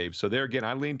road, Gabe. So there again,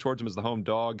 I lean towards them as the home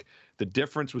dog. The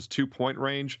difference was 2-point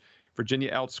range.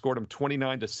 Virginia outscored them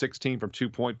 29-16 from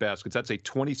 2-point baskets. That's a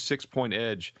 26-point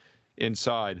edge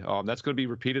inside. That's going to be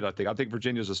repeated, I think. I think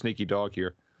Virginia's a sneaky dog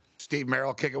here. Steve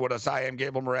Merrill kicking with us. I am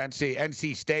Gable Morency.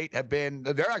 NC State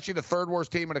they're actually the third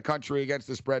worst team in the country against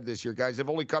the spread this year, guys. They've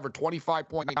only covered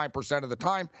 25.9% of the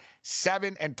time,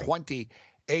 7-20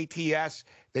 ATS.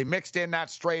 They mixed in that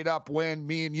straight up win.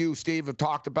 Me and you, Steve, have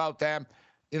talked about them.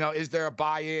 Is there a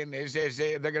buy-in? Is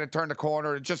they're going to turn the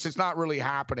corner? It's not really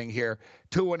happening here.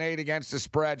 2-8 against the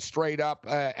spread, straight up,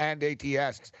 and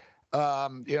ATS.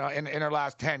 In their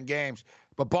last 10 games.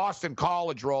 But Boston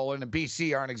College rolling and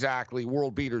BC aren't exactly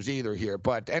world beaters either here.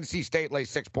 But NC State lays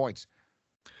 6 points.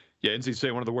 Yeah, NC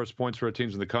State, one of the worst points for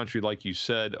teams in the country, like you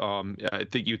said. I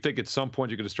think at some point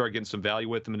you're going to start getting some value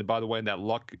with them. And by the way, in that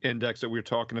luck index that we were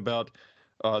talking about,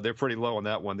 they're pretty low on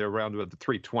that one. They're around the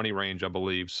 320 range, I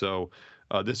believe. So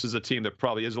this is a team that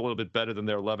probably is a little bit better than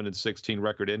their 11-16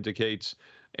 record indicates.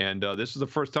 And this is the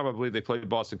first time I believe they played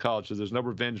Boston College. So there's no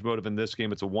revenge motive in this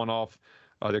game. It's a one-off.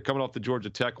 They're coming off the Georgia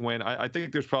Tech win. I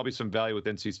think there's probably some value with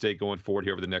NC State going forward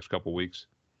here over the next couple of weeks.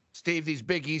 Steve, these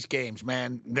Big East games,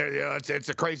 man, it's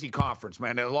a crazy conference,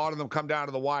 man. A lot of them come down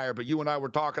to the wire. But you and I were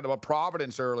talking about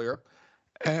Providence earlier.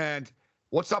 And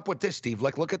what's up with this, Steve?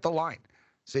 Look at the line.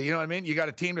 So, you know what I mean? You got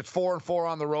a team that's 4-4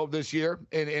 on the road this year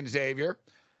in Xavier.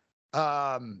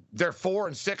 They're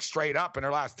 4-6 straight up in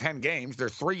their last 10 games. They're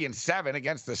 3-7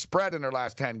 against the spread in their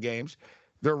last 10 games.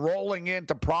 They're rolling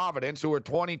into Providence, who are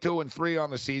 22-3 on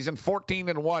the season,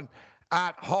 14-1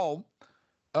 at home.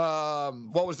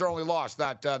 What was their only loss?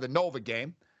 The Nova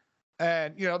game.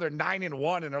 And, they're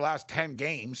 9-1 in their last 10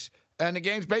 games. And the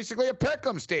game's basically a pick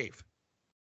 'em, Steve.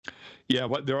 Yeah,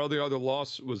 but their other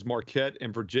loss was Marquette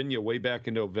and Virginia way back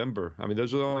in November. I mean,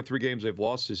 those are the only 3 games they've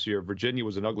lost this year. Virginia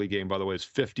was an ugly game, by the way. It's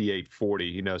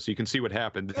 58-40, so you can see what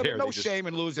happened there. No shame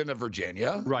in losing to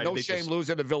Virginia. Right. No shame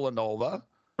losing to Villanova.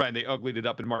 Right, and they uglied it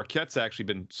up. And Marquette's actually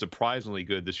been surprisingly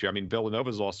good this year. I mean,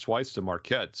 Villanova's lost twice to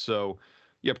Marquette. So,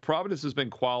 yeah, Providence has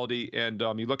been quality. And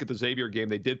you look at the Xavier game,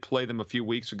 they did play them a few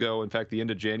weeks ago. In fact, the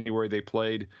end of January they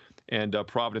played, and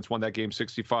Providence won that game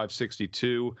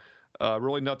 65-62.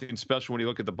 Really nothing special when you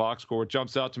look at the box score. What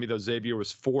jumps out to me, though, Xavier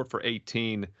was 4 for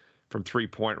 18 from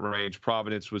three-point range.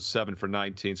 Providence was 7 for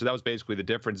 19. So that was basically the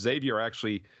difference. Xavier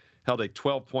actually held a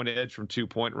 12-point edge from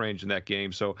 2-point range in that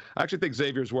game. So I actually think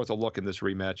Xavier's worth a look in this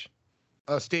rematch.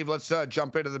 Steve, let's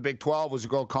jump into the Big 12 as we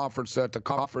go conference to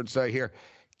conference here.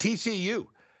 TCU.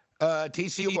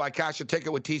 I cashed a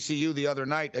ticket with TCU the other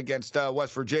night against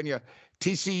West Virginia.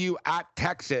 TCU at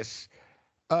Texas.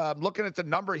 Looking at the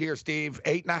number here, Steve,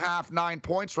 8.5, 9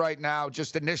 points right now.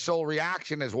 Just initial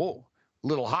reaction is, whoa,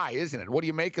 little high, isn't it? What do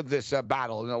you make of this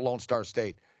battle in the Lone Star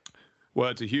State? Well,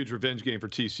 it's a huge revenge game for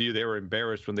TCU. They were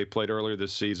embarrassed when they played earlier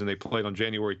this season. They played on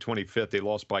January 25th. They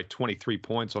lost by 23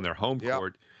 points on their home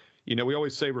court. You know, we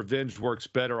always say revenge works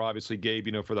better, obviously, Gabe,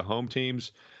 you know, for the home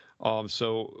teams.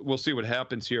 So we'll see what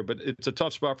happens here. But it's a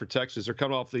tough spot for Texas. They're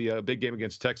coming off the big game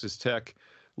against Texas Tech.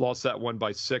 Lost that one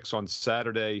by 6 on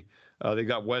Saturday. They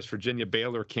got West Virginia,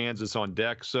 Baylor, Kansas on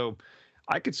deck. So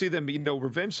I could see them, you know,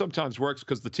 revenge sometimes works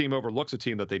because the team overlooks a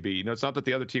team that they beat. You know, it's not that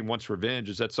the other team wants revenge,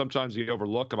 it's that sometimes you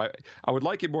overlook them. I would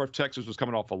like it more if Texas was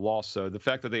coming off a loss, though. The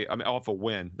fact that off a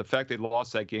win. The fact they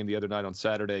lost that game the other night on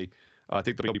Saturday, I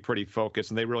think they'll be pretty focused,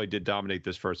 and they really did dominate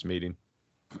this first meeting.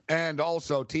 And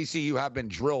also, TCU have been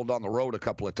drilled on the road a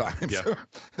couple of times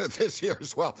this year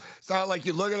as well. It's not like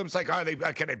you look at them, it's like,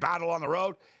 can they battle on the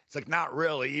road? It's like, not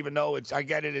really, even though I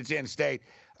get it, it's in-state.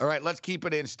 All right, let's keep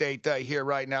it in-state here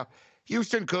right now.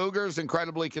 Houston Cougars,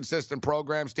 incredibly consistent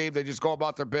program, Steve. They just go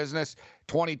about their business,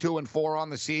 22-4 on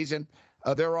the season.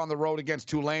 They're on the road against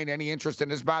Tulane. Any interest in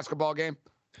this basketball game?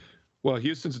 Well,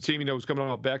 Houston's a team, you know, who's coming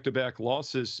off back-to-back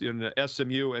losses in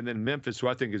SMU and then Memphis, who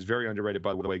I think is very underrated,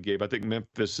 by the way, Gabe. I think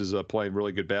Memphis is playing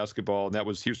really good basketball, and that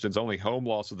was Houston's only home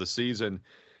loss of the season.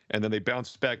 And then they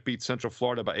bounced back, beat Central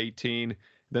Florida by 18.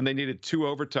 Then they needed 2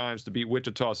 overtimes to beat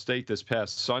Wichita State this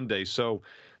past Sunday. So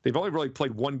they've only really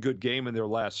played one good game in their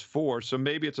last 4. So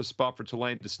maybe it's a spot for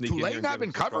Tulane to sneak in. Tulane have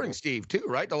been covering, Steve, too,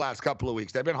 right, the last couple of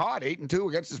weeks. They've been hot, 8-2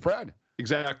 against the spread.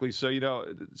 Exactly. So, you know,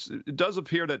 it does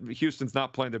appear that Houston's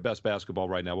not playing their best basketball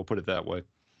right now. We'll put it that way.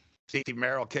 Steve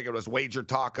Merrill kicking us,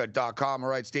 wagertalk.com. All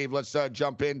right, Steve, let's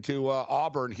jump into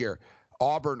Auburn here.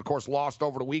 Auburn, of course, lost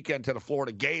over the weekend to the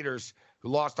Florida Gators, who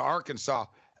lost to Arkansas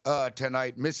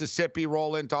tonight. Mississippi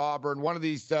roll into Auburn. One of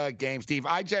these games, Steve,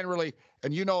 I generally,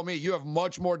 and you know me, you have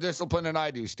much more discipline than I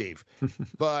do, Steve.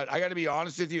 But I got to be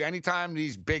honest with you, anytime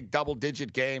these big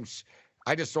double-digit games,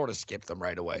 I just sort of skip them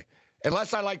right away.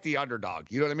 Unless I like the underdog.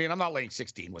 You know what I mean? I'm not laying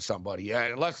 16 with somebody. Yeah,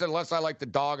 unless I like the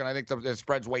dog and I think the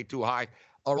spread's way too high,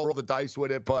 I'll roll the dice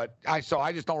with it. But I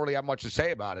just don't really have much to say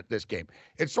about it, this game.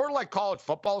 It's sort of like college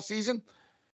football season.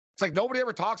 It's like nobody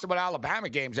ever talks about Alabama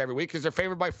games every week because they're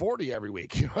favored by 40 every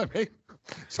week. You know what I mean?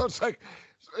 So it's like,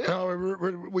 you know,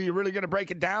 were you really going to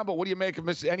break it down? But what do you make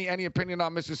of any opinion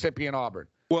on Mississippi and Auburn?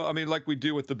 Well, I mean, like we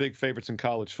do with the big favorites in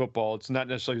college football, it's not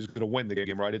necessarily who's going to win the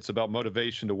game, right? It's about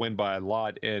motivation to win by a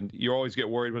lot. And you always get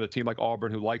worried when a team like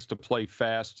Auburn, who likes to play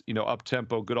fast, you know,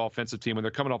 up-tempo, good offensive team, when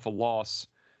they're coming off a loss,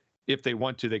 if they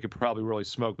want to, they could probably really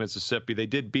smoke Mississippi. They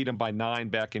did beat them by 9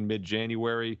 back in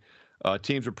mid-January.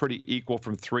 Teams were pretty equal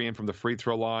from 3 and from the free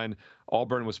throw line.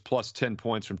 Auburn was plus 10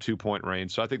 points from 2-point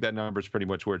range. So I think that number is pretty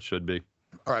much where it should be.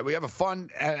 All right, we have a fun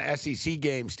SEC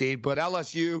game, Steve, but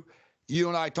LSU, you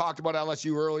and I talked about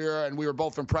LSU earlier, and we were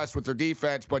both impressed with their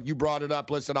defense, but you brought it up.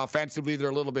 Listen, offensively, they're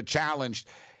a little bit challenged.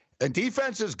 And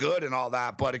defense is good and all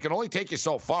that, but it can only take you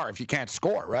so far if you can't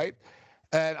score, right?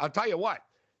 And I'll tell you what,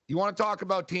 you want to talk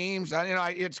about teams, and, you know,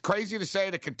 it's crazy to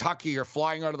say that Kentucky are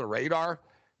flying under the radar,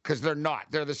 because they're not.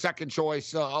 They're the second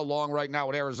choice along right now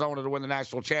with Arizona to win the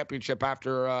national championship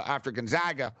after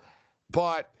Gonzaga.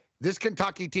 But this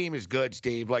Kentucky team is good,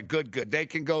 Steve. Like good. They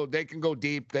can go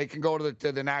deep. They can go to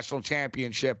the national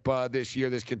championship this year.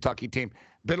 This Kentucky team.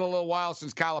 Been a little while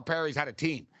since Calipari's had a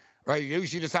team, right? He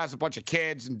usually just has a bunch of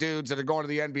kids and dudes that are going to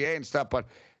the NBA and stuff. But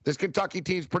this Kentucky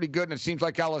team's pretty good, and it seems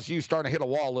like LSU's starting to hit a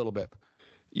wall a little bit.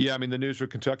 Yeah, I mean, the news for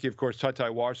Kentucky, of course, Ty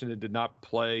Washington did not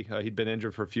play. He'd been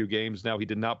injured for a few games now. He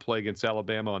did not play against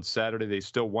Alabama on Saturday. They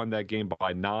still won that game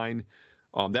by 9.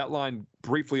 That line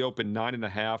briefly opened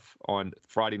 9.5 on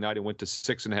Friday night and went to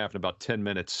 6.5 in about 10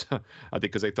 minutes, I think,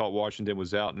 because they thought Washington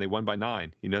was out, and they won by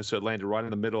 9. You know, so it landed right in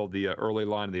the middle of the early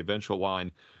line and the eventual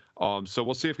line. So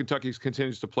we'll see if Kentucky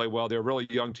continues to play well. They're a really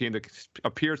young team that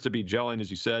appears to be gelling, as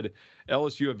you said.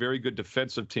 LSU, a very good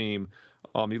defensive team.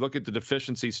 You look at the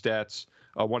deficiency stats,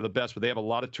 one of the best, but they have a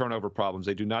lot of turnover problems.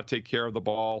 They do not take care of the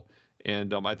ball,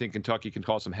 and I think Kentucky can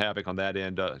cause some havoc on that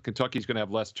end. Kentucky's going to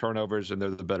have less turnovers, and they're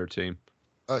the better team.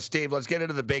 Steve, let's get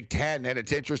into the Big Ten, and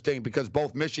it's interesting because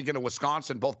both Michigan and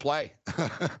Wisconsin both play.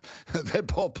 They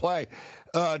both play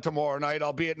tomorrow night,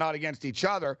 albeit not against each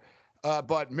other.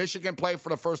 But Michigan played for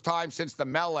the first time since the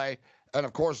melee, and,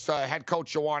 of course, head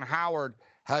coach Juwan Howard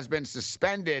has been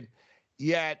suspended.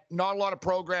 Yet not a lot of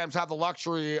programs have the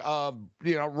luxury of,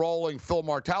 you know, rolling Phil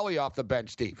Martelli off the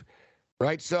bench, Steve,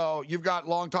 right? So you've got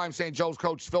longtime St. Joe's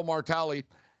coach Phil Martelli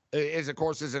is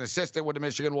an assistant with the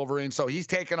Michigan Wolverines. So he's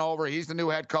taken over. He's the new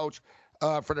head coach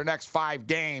for the next 5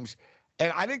 games.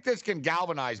 And I think this can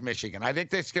galvanize Michigan. I think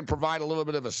this can provide a little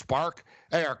bit of a spark.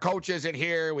 Hey, our coach isn't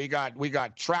here. We got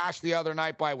trashed the other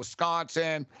night by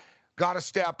Wisconsin. got to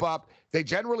step up. They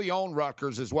generally own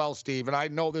Rutgers as well, Steve, and I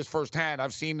know this firsthand.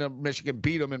 I've seen Michigan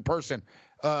beat them in person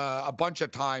a bunch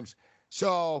of times.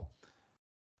 So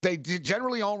they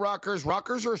generally own Rutgers.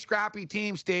 Rutgers are a scrappy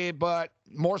team, Steve, but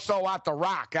more so at the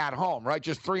Rock at home, right?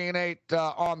 Just 3-8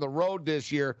 on the road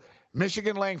this year.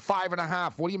 Michigan laying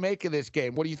 5.5. What do you make of this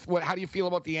game? How do you feel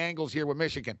about the angles here with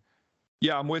Michigan?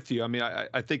 Yeah, I'm with you. I mean,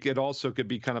 I think it also could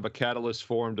be kind of a catalyst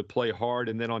for them to play hard.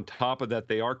 And then on top of that,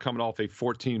 they are coming off a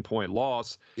 14-point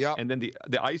loss. Yeah. And then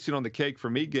the icing on the cake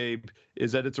for me, Gabe,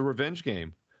 is that it's a revenge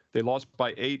game. They lost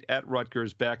by 8 at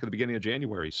Rutgers back at the beginning of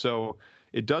January. So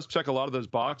it does check a lot of those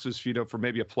boxes, for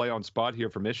maybe a play-on spot here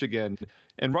for Michigan.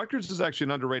 And Rutgers is actually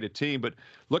an underrated team, but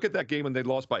look at that game when they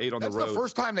lost by 8 on the road. That's the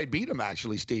first time they beat them,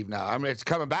 actually, Steve, now. I mean, it's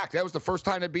coming back. That was the first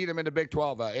time they beat them in the Big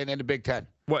 12 and in the Big 10.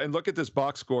 Well, and look at this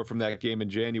box score from that game in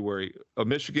January.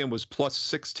 Michigan was plus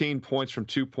 16 points from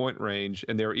 2-point range,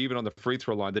 and they were even on the free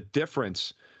throw line. The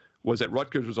difference was that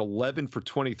Rutgers was 11 for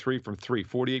 23 from 3,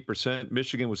 48%.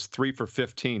 Michigan was 3 for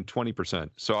 15, 20%.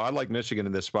 So I like Michigan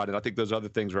in this spot, and I think those other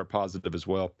things are a positive as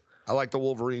well. I like the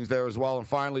Wolverines there as well. And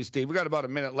finally, Steve, we got about a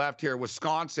minute left here.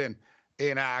 Wisconsin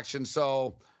in action.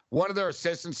 So one of their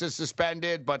assistants is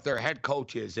suspended, but their head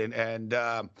coach is. And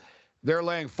they're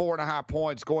laying 4.5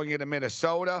 points going into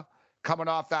Minnesota, coming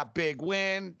off that big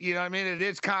win. You know what I mean? It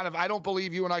is kind of, I don't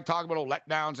believe you and I talk about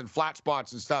letdowns and flat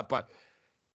spots and stuff, but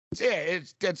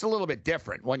it's a little bit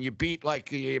different when you beat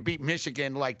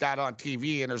Michigan like that on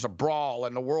TV and there's a brawl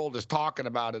and the world is talking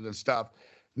about it and stuff.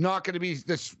 Not going to be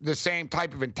the same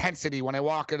type of intensity when I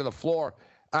walk into the floor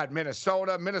at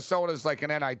Minnesota. Minnesota's like an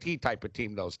NIT type of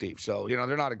team, though, Steve. So,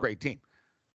 they're not a great team.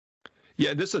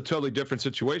 Yeah, this is a totally different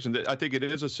situation. I think it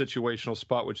is a situational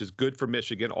spot, which is good for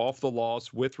Michigan, off the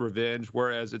loss with revenge,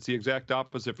 whereas it's the exact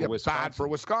opposite for Wisconsin. Bad for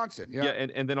Wisconsin. Yeah,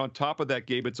 and then on top of that,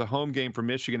 Gabe, it's a home game for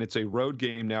Michigan. It's a road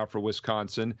game now for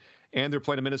Wisconsin, and they're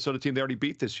playing a Minnesota team they already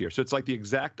beat this year. So it's like the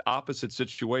exact opposite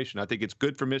situation. I think it's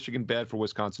good for Michigan, bad for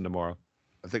Wisconsin tomorrow.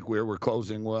 I think we're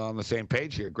closing on the same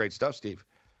page here. Great stuff, Steve.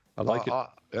 I like it.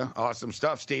 Yeah, awesome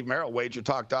stuff. Steve Merrill,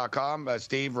 WagerTalk.com.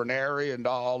 Steve Ranieri and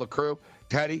all the crew.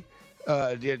 Teddy,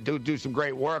 do some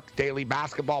great work. Daily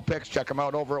basketball picks. Check them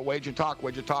out over at WagerTalk,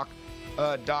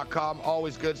 WagerTalk.com.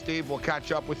 Always good, Steve. We'll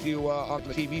catch up with you on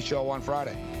the TV show on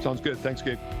Friday. Sounds good. Thanks,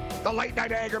 Gabe. The Late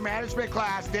Night Anger Management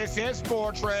class. This is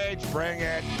Sports Rage. Bring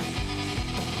it.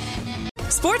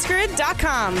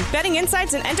 SportsGrid.com. Betting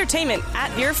insights and entertainment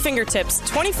at your fingertips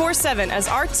 24/7 as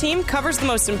our team covers the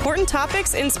most important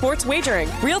topics in sports wagering.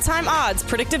 Real-time odds,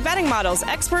 predictive betting models,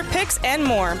 expert picks, and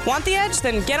more. Want the edge?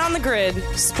 Then get on the grid.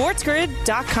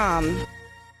 SportsGrid.com.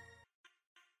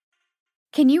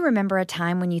 Can you remember a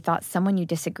time when you thought someone you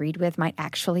disagreed with might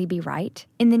actually be right?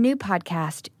 In the new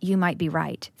podcast, You Might Be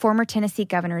Right, former Tennessee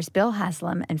Governors Bill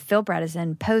Haslam and Phil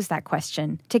Bredesen pose that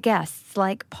question to guests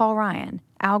like Paul Ryan,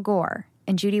 Al Gore,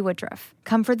 and Judy Woodruff.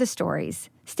 Come for the stories,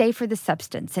 stay for the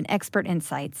substance and expert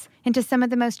insights into some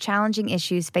of the most challenging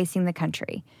issues facing the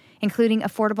country, including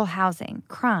affordable housing,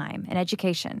 crime, and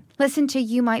education. Listen to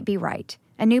You Might Be Right,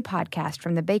 a new podcast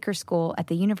from the Baker School at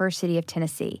the University of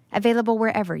Tennessee, available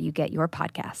wherever you get your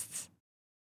podcasts.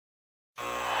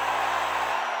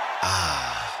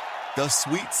 The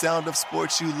sweet sound of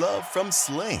sports you love from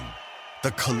Sling.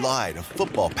 The collide of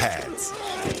football pads.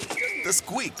 The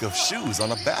squeak of shoes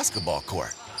on a basketball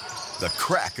court. The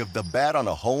crack of the bat on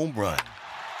a home run.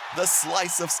 The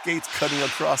slice of skates cutting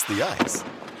across the ice.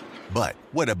 But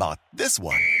what about this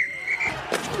one?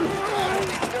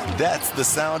 That's the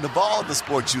sound of all the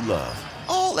sports you love,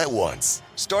 all at once.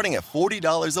 Starting at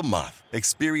 $40 a month.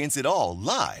 Experience it all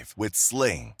live with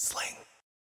Sling.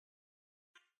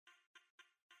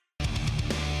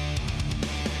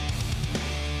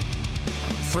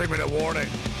 3-minute warning.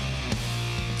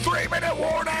 3-minute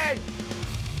warning!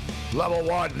 Level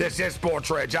 1, this is Sports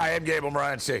Rage. I am Gable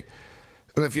Morency.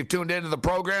 And if you've tuned into the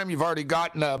program, you've already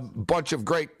gotten a bunch of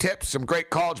great tips, some great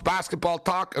college basketball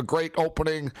talk, a great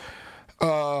opening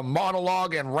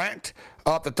monologue and rant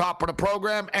at the top of the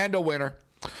program, and a winner.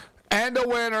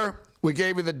 We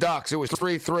gave you the Ducks. It was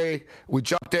 3-3. We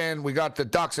jumped in. We got the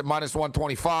Ducks at minus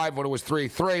 125 when it was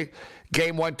 3-3.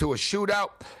 Game went to a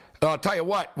shootout. I'll tell you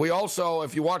what, we also,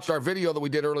 if you watched our video that we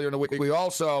did earlier in the week, we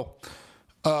also,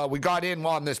 we got in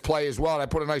on this play as well, and I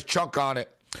put a nice chunk on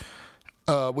it.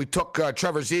 We took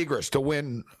Trevor Zegras to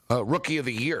win Rookie of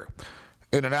the Year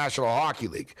in the National Hockey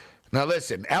League. Now,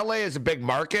 listen, L.A. is a big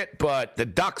market, but the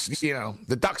Ducks,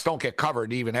 the Ducks don't get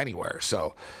covered even anywhere.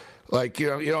 So, like, you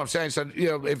know what I'm saying? So,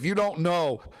 if you don't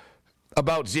know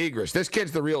about Zegras, this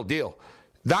kid's the real deal.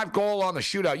 That goal on the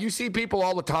shootout, you see people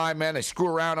all the time, man, they screw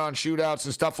around on shootouts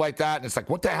and stuff like that, and it's like,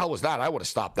 what the hell was that? I would have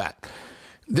stopped that.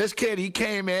 This kid, he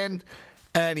came in.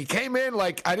 And he came in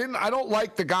like I don't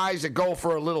like the guys that go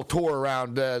for a little tour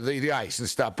around the ice and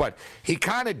stuff, but he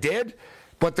kind of did,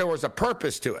 but there was a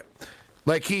purpose to it.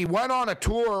 Like he went on a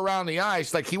tour around the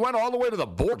ice, like he went all the way to the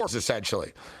boards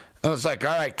essentially. And I was like,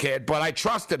 all right, kid, but I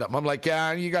trusted him. I'm like,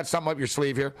 yeah, you got something up your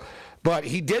sleeve here, but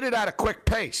he did it at a quick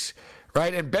pace,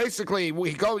 right? And basically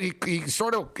he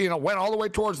sort of went all the way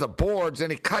towards the boards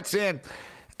and he cuts in,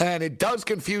 and it does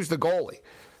confuse the goalie.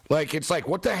 Like, it's like,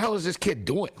 what the hell is this kid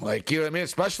doing? Like, you know what I mean?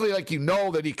 Especially, like,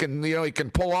 that he can, he can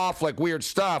pull off, like, weird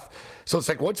stuff. So it's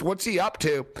like, what's he up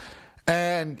to?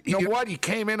 And you know what? He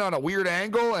came in on a weird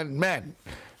angle, and, man,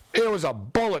 it was a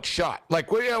bullet shot.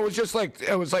 Like, it was just like,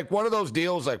 it was like one of those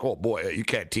deals, like, oh, boy, you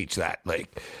can't teach that.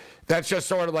 Like, that's just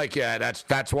sort of like, yeah,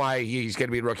 that's why he's going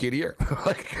to be Rookie of the Year.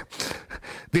 Like,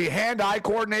 the hand-eye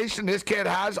coordination this kid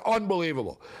has,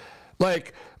 unbelievable.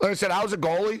 Like I said, I was a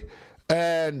goalie.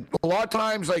 And a lot of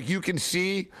times, like, you can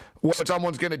see what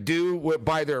someone's going to do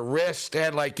by their wrist,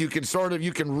 and, like, you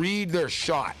can read their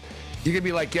shot. You can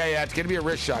be like, yeah, it's going to be a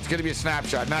wrist shot. It's going to be a snap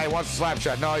shot. Now he wants a slap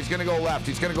shot. No, he's going to go left.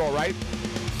 He's going to go right.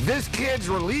 This kid's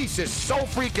release is so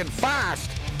freaking fast.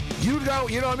 You know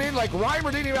what I mean? Like,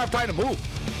 Reimer didn't even have time to move.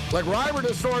 Like, Reimer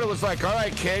just sort of was like, all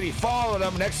right, kid. He followed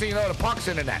him. Next thing you know, the puck's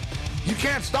in the net. You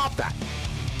can't stop that.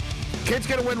 Kid's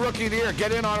going to win Rookie of the Year.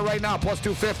 Get in on it right now. Plus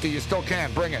 250. You still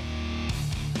can. Bring it.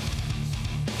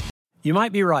 You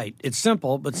might be right. It's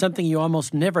simple, but something you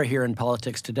almost never hear in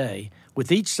politics today,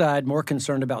 with each side more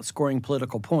concerned about scoring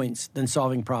political points than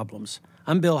solving problems.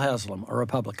 I'm Bill Haslam, a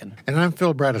Republican. And I'm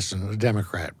Phil Bredesen, a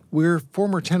Democrat. We're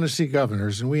former Tennessee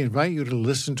governors, and we invite you to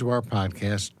listen to our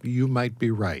podcast, You Might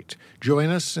Be Right. Join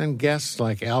us and guests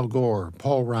like Al Gore,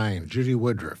 Paul Ryan, Judy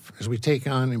Woodruff, as we take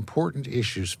on important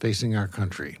issues facing our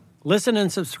country. Listen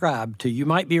and subscribe to You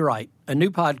Might Be Right, a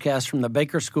new podcast from the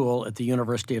Baker School at the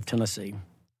University of Tennessee.